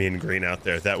version of me and Green out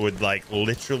there that would like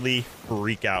literally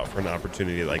freak out for an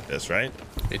opportunity like this, right?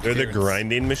 They're the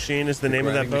grinding machine is the name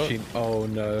of that boat. Machine. Oh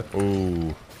no.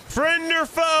 Ooh. Friend or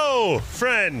foe?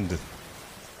 Friend.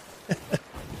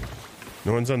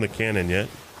 No one's on the cannon yet.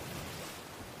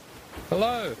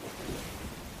 Hello.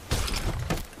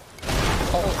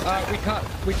 Oh,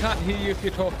 we can't hear you if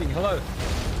you're talking. Hello.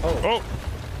 Oh,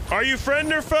 are you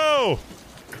friend or foe?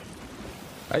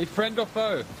 Are you friend or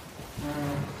foe?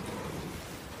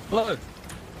 Hello.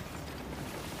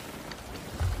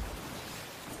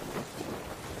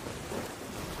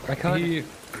 I can't hear you.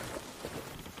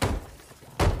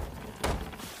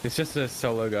 It's just a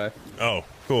solo guy. Oh,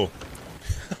 cool.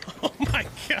 Oh my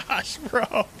gosh,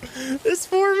 bro. This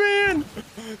poor man.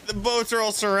 The boats are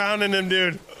all surrounding him,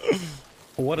 dude.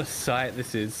 What a sight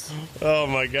this is. Oh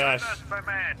my gosh.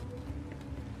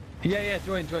 Yeah,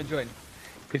 join.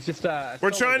 It's just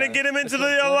We're trying to get him into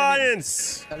the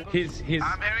alliance. He's I'm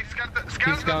hearing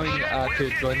he's going to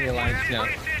join the alliance now.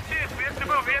 We have to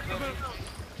move.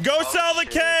 Go sell the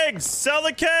kegs. Sell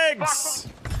the kegs.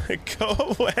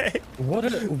 Go away.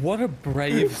 What a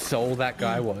brave soul that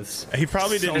guy was. He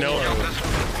probably didn't know.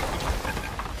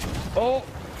 Oh.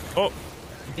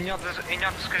 In your Can you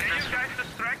guys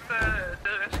distract the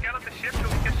skeleton ship so we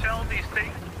can sell these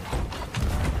things?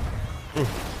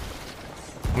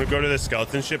 I'm gonna go to the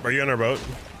skeleton ship. Are you on our boat?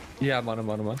 Yeah, I'm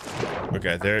on.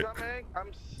 Okay, there. Are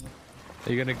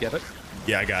you gonna get it?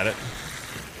 Yeah, I got it.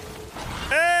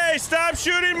 Hey, stop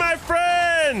shooting my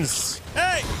friends!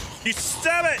 Hey, you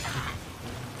stop it!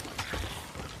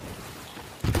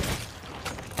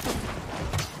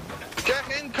 Get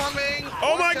incoming!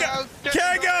 Oh my god!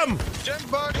 Keg him! Jump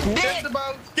boat! Get the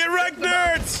boat! Get wrecked,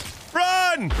 nerds!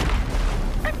 Run!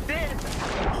 I'm dead.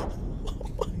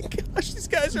 Oh my gosh, these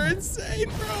guys are insane,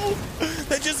 bro!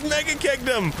 They just mega kegged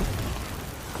him!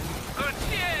 Good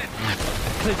shit!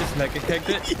 They just mega kegged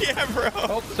it. Yeah, bro!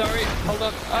 Oh, sorry. Hold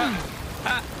on.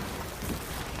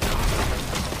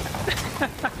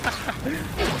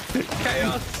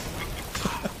 Chaos.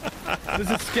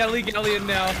 There's a skelly galleon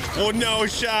now. Oh no,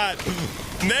 shot!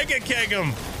 Mega keg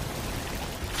him!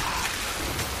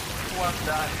 What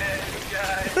the heck,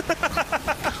 guys?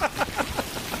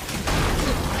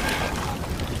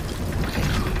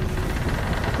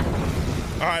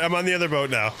 Alright, I'm on the other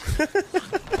boat now.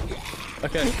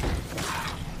 Okay.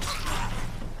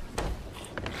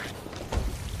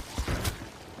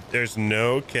 There's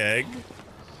no keg.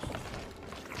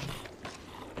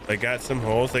 They got some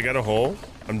holes. They got a hole.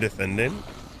 I'm defending.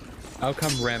 I'll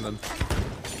come ram him.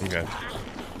 Okay.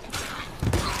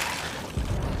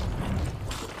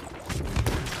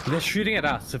 They're shooting at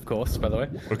us, of course, by the way.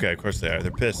 Okay, of course they are.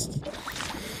 They're pissed.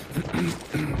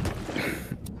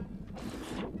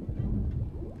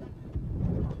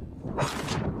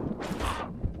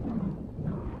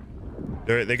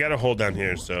 They got a hole down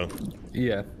here, so.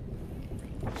 Yeah.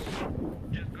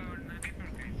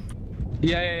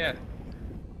 Yeah.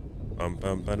 Bum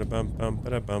bum bada bum bum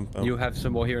bada bum bum. You'll have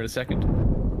some more here in a second.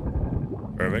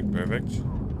 Perfect.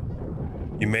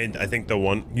 You made, I think, the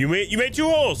one. You made 2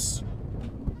 holes.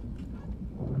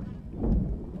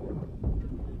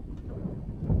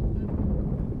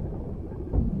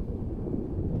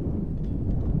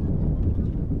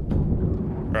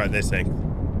 All right, they sank.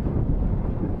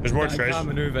 There's more treasure. Sidecar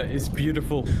maneuver is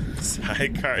beautiful.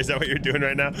 Sidecar, is that what you're doing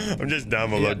right now? I'm just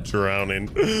down below drowning.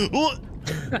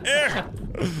 Air.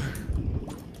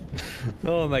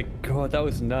 Oh my god, that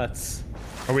was nuts.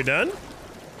 Are we done?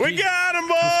 We got him,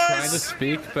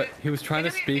 He was trying to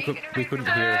boys! speak, but we couldn't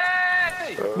hear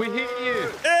it. We hear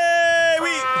you. Hey, we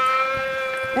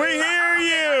hear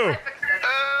you!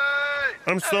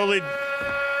 I'm slowly...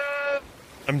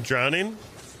 I'm drowning.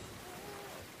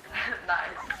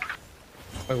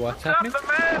 Wait, what's happening?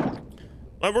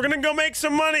 We're gonna go make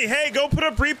some money. Hey, go put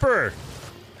up Reaper.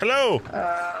 Hello.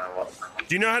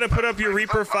 Do you know how to put up your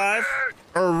Reaper 5?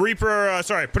 Or Reaper,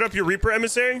 sorry, put up your Reaper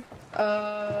emissary?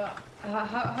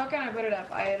 How can I put it up?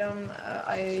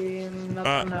 I'm not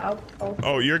on the out.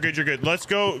 Oh, you're good. You're good. Let's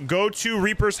go to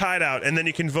Reaper's hideout, and then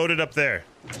you can vote it up there.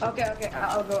 Okay.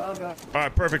 I'll go. All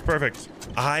right, perfect.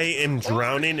 I am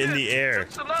drowning in the air,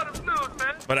 That's a lot of loot,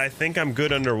 man. but I think I'm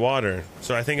good underwater.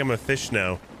 So I think I'm a fish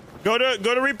now. Go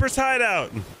to Reaper's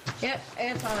hideout. Yeah,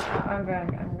 it's on. I'm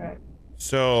going.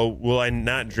 So will I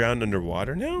not drown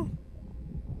underwater now?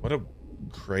 What a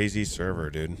crazy server,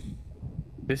 dude.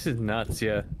 This is nuts,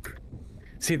 yeah.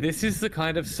 See, this is the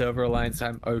kind of server alliance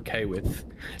I'm okay with.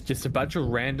 Just a bunch of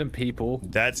random people.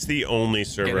 That's the only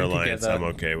server Getting alliance together.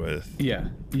 I'm okay with. Yeah.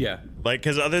 Like,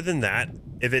 because other than that,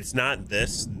 if it's not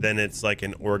this, then it's like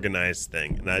an organized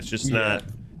thing. And that's just not...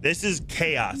 This is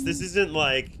chaos. This isn't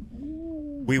like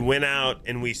we went out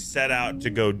and we set out to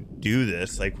go do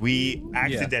this. Like, we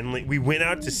accidentally... We went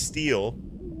out to steal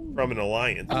from an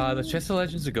alliance. The chest of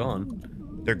legends are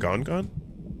gone. They're gone?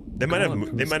 They might have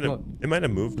moved them. Might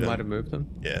have moved them.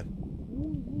 Yeah.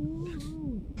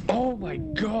 Oh my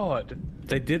god!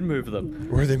 They did move them.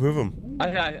 Where'd they move them?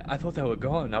 I thought they were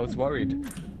gone. I was worried.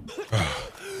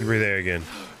 You were there again.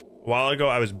 A while ago,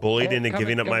 I was bullied into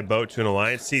giving up my boat to an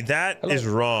alliance. See, that is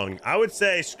wrong. I would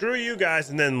say, screw you guys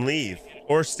and then leave.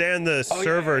 Or stay on the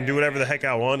server and do whatever the heck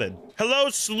I wanted. Hello,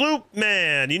 Sloop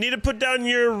man. You need to put down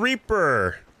your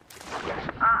Reaper.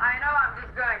 I know. I'm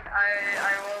just going.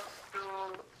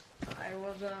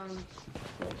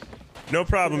 No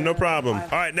problem. All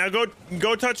right, now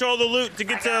go touch all the loot to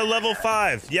get to level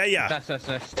 5. Yeah.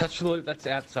 Nice. Touch the loot that's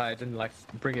outside and like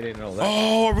bring it in and all that.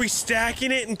 Oh, are we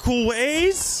stacking it in cool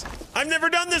ways? I've never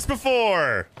done this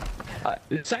before.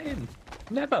 Same.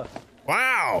 Never.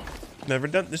 Wow. Never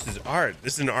done. This is art.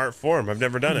 This is an art form. I've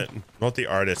never done it. Let the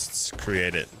artists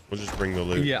create it. We'll just bring the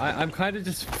loot. Yeah, I'm kind of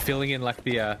just filling in like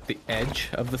the edge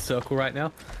of the circle right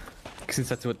now, since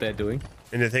that's what they're doing.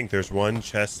 And I think there's one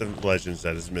chest of legends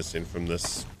that is missing from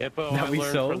this. Hippo, I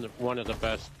learned from one of the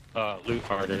best loot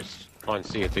artists on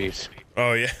Sea of Thieves.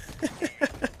 Oh, yeah?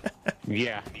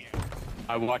 Yeah.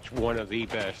 I watched one of the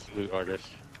best loot artists.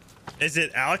 Is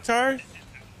it Alektar?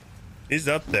 He's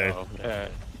up there.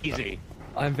 Easy.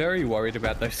 I'm very worried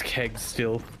about those kegs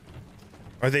still.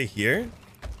 Are they here?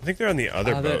 I think they're on the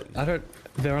other boat.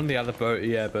 They're on the other boat,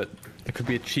 yeah, but there could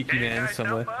be a cheeky man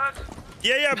somewhere.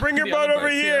 Yeah, bring your boat over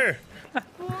here.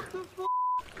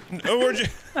 No,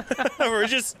 we're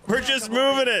just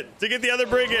moving it to get the other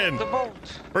brig in.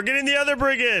 We're getting the other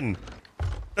brig in.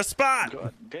 The spot.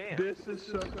 God damn. This is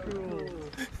so cool.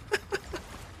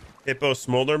 Hippo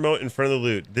smolder moat in front of the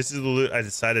loot. This is the loot I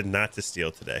decided not to steal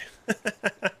today.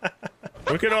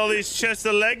 Look at all these chests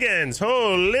of leggings.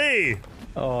 Holy.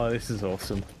 Oh, this is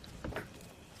awesome.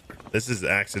 This is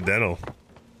accidental.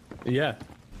 Yeah.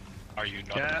 Are you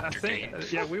not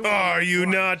entertained? Are you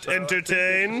not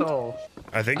entertained?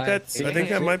 I think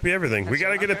that might be everything. We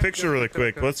gotta get a picture really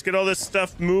quick. Let's get all this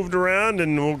stuff moved around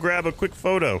and we'll grab a quick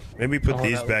photo. Maybe put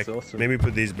these back. Awesome. Maybe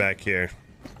put these back here.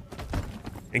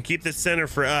 And keep the center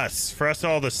for us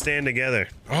all to stand together.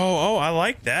 Oh, I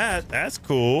like that. That's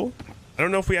cool. I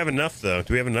don't know if we have enough though.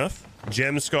 Do we have enough?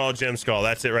 Gem skull.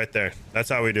 That's it right there. That's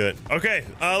how we do it. Okay,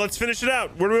 let's finish it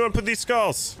out. Where do we want to put these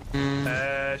skulls?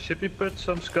 Should we put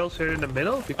some skulls here in the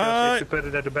middle? Because if you put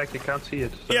it at the back, you can't see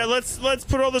it. So. Yeah, let's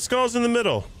put all the skulls in the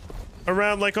middle.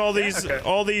 Around like all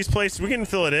these places. We can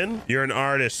fill it in. You're an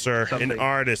artist, sir. An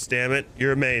artist, damn it.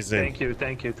 You're amazing.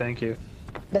 Thank you.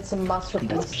 That's a masterpiece.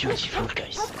 That's beautiful,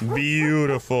 guys.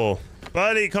 Beautiful.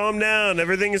 Buddy, calm down.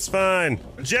 Everything is fine.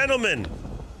 Gentlemen,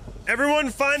 everyone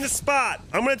find a spot.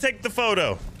 I'm gonna take the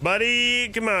photo. Buddy,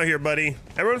 come out here, buddy.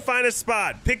 Everyone find a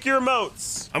spot. Pick your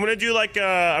emotes. I'm gonna do like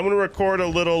I'm gonna record a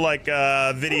little like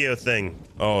video thing.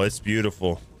 Oh, it's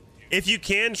beautiful. If you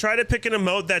can, try to pick an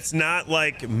emote that's not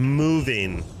like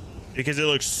moving because it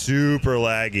looks super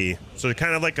laggy. So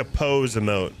kind of like a pose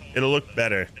emote. It'll look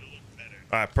better.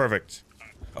 All right, perfect.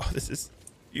 Oh, this is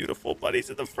beautiful. Buddy's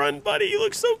at the front, buddy. You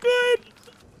look so good.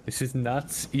 This is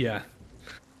nuts. Yeah.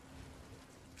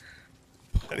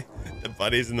 The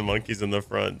buddies and the monkeys in the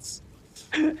fronts.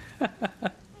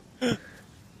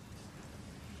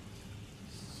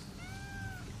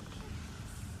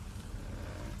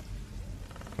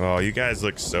 Oh, you guys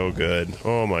look so good.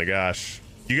 Oh my gosh.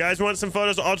 You guys want some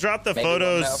photos? I'll drop the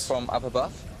photos from up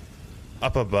above.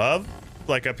 Up above?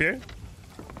 Like up here?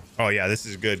 Oh yeah, this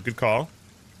is good. Good call.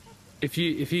 If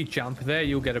you jump there,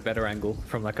 you'll get a better angle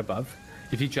from like above.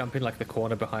 If you jump in like the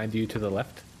corner behind you to the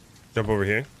left. Jump over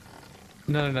here.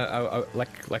 No.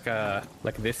 Like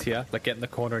this here. Like get in the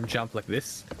corner and jump like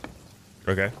this.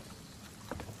 Okay.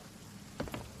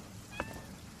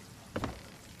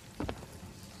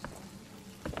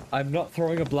 I'm not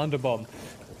throwing a blunder bomb.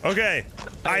 Okay,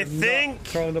 I think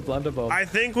throwing the blunderball. I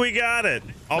think we got it.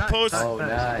 I'll post. Oh,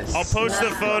 nice. I'll post the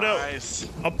photo.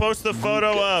 I'll post the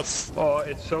photo up. Oh,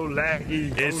 it's so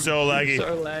laggy. It's so laggy.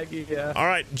 So laggy, yeah. All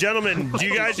right, gentlemen, do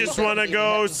you guys just want to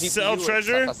go sell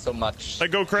treasure? So much. Like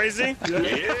go crazy?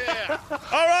 Yeah.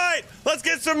 All right, let's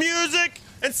get some music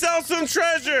and sell some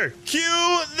treasure.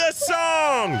 Cue the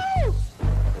song.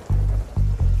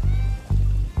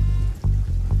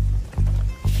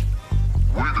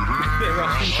 They're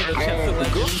rushing to the chest of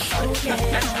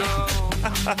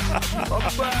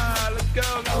Let's go.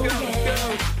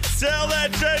 Sell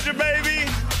that treasure, baby.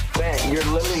 Man, you're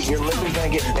literally gonna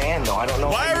get banned though. I don't know.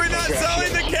 Why are we not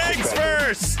selling the kegs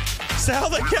first? Sell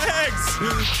the kegs.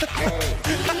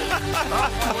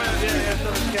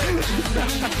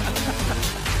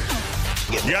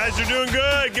 You guys are doing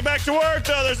good. Get back to work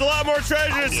though. There's a lot more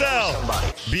treasure to sell.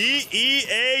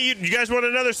 BEA. You guys want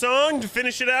another song to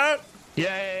finish it out?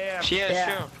 Yeah. Yeah,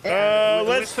 sure.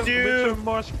 Let's With do. some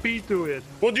more speed to it.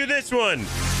 We'll do this one.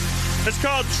 It's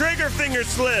called Trigger Finger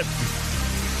Slip.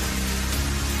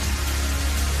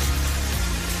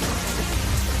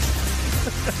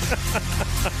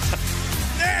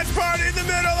 Dance party in the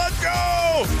middle. Let's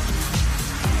go.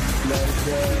 Let's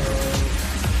go.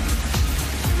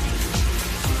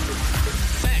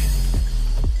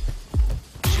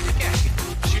 Shoot the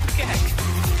gag.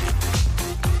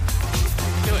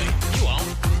 Do it. You won't.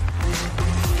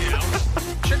 You know?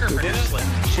 Sugar for slip.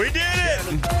 We did it.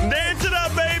 Dance it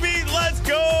up, baby. Let's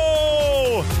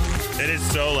go. It is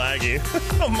so laggy.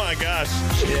 Oh my gosh.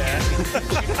 Yeah.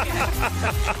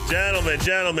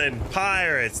 Gentlemen,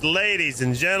 pirates, ladies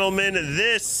and gentlemen,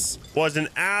 this was an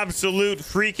absolute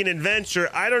freaking adventure.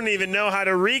 I don't even know how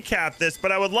to recap this,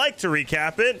 but I would like to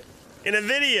recap it in a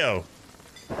video.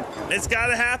 It's got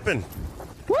to happen.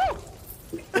 Woo!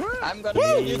 I'm gonna be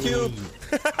on YouTube.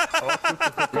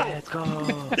 Let's go.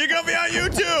 You're going to be on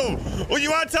YouTube. Well, you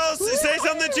want to say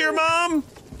something to your mom?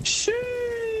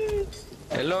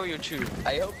 Hello, YouTube.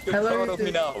 I hope you're Hello, proud of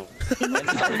me YouTube. now. And I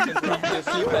can drop you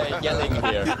asleep by yelling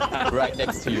here, right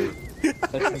next to you.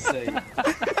 That's insane.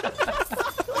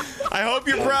 I hope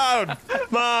you're proud,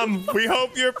 Mom. We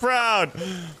hope you're proud.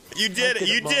 You did it.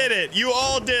 You did it. You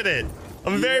all did it.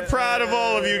 I'm very proud of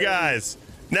all of you guys.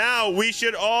 Now we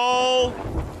should all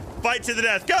fight to the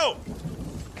death. Go!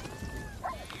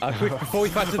 Quick, before we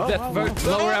fight to the death, vote.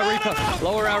 Lower our Reaper.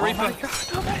 Lower our Reaper.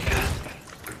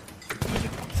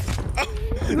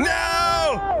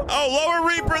 No! Oh, lower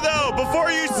Reaper though.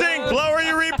 Before you sink, lower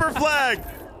your Reaper flag.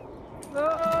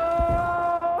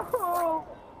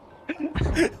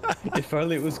 If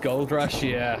only it was Gold Rush,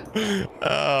 yeah.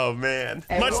 Oh man.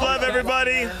 Much love,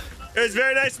 everybody. It was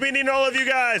very nice meeting all of you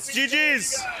guys.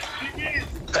 GG's.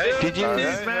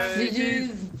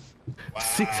 GG's.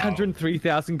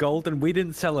 603,000 gold, and we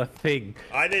didn't sell a thing.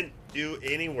 I didn't do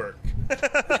any work.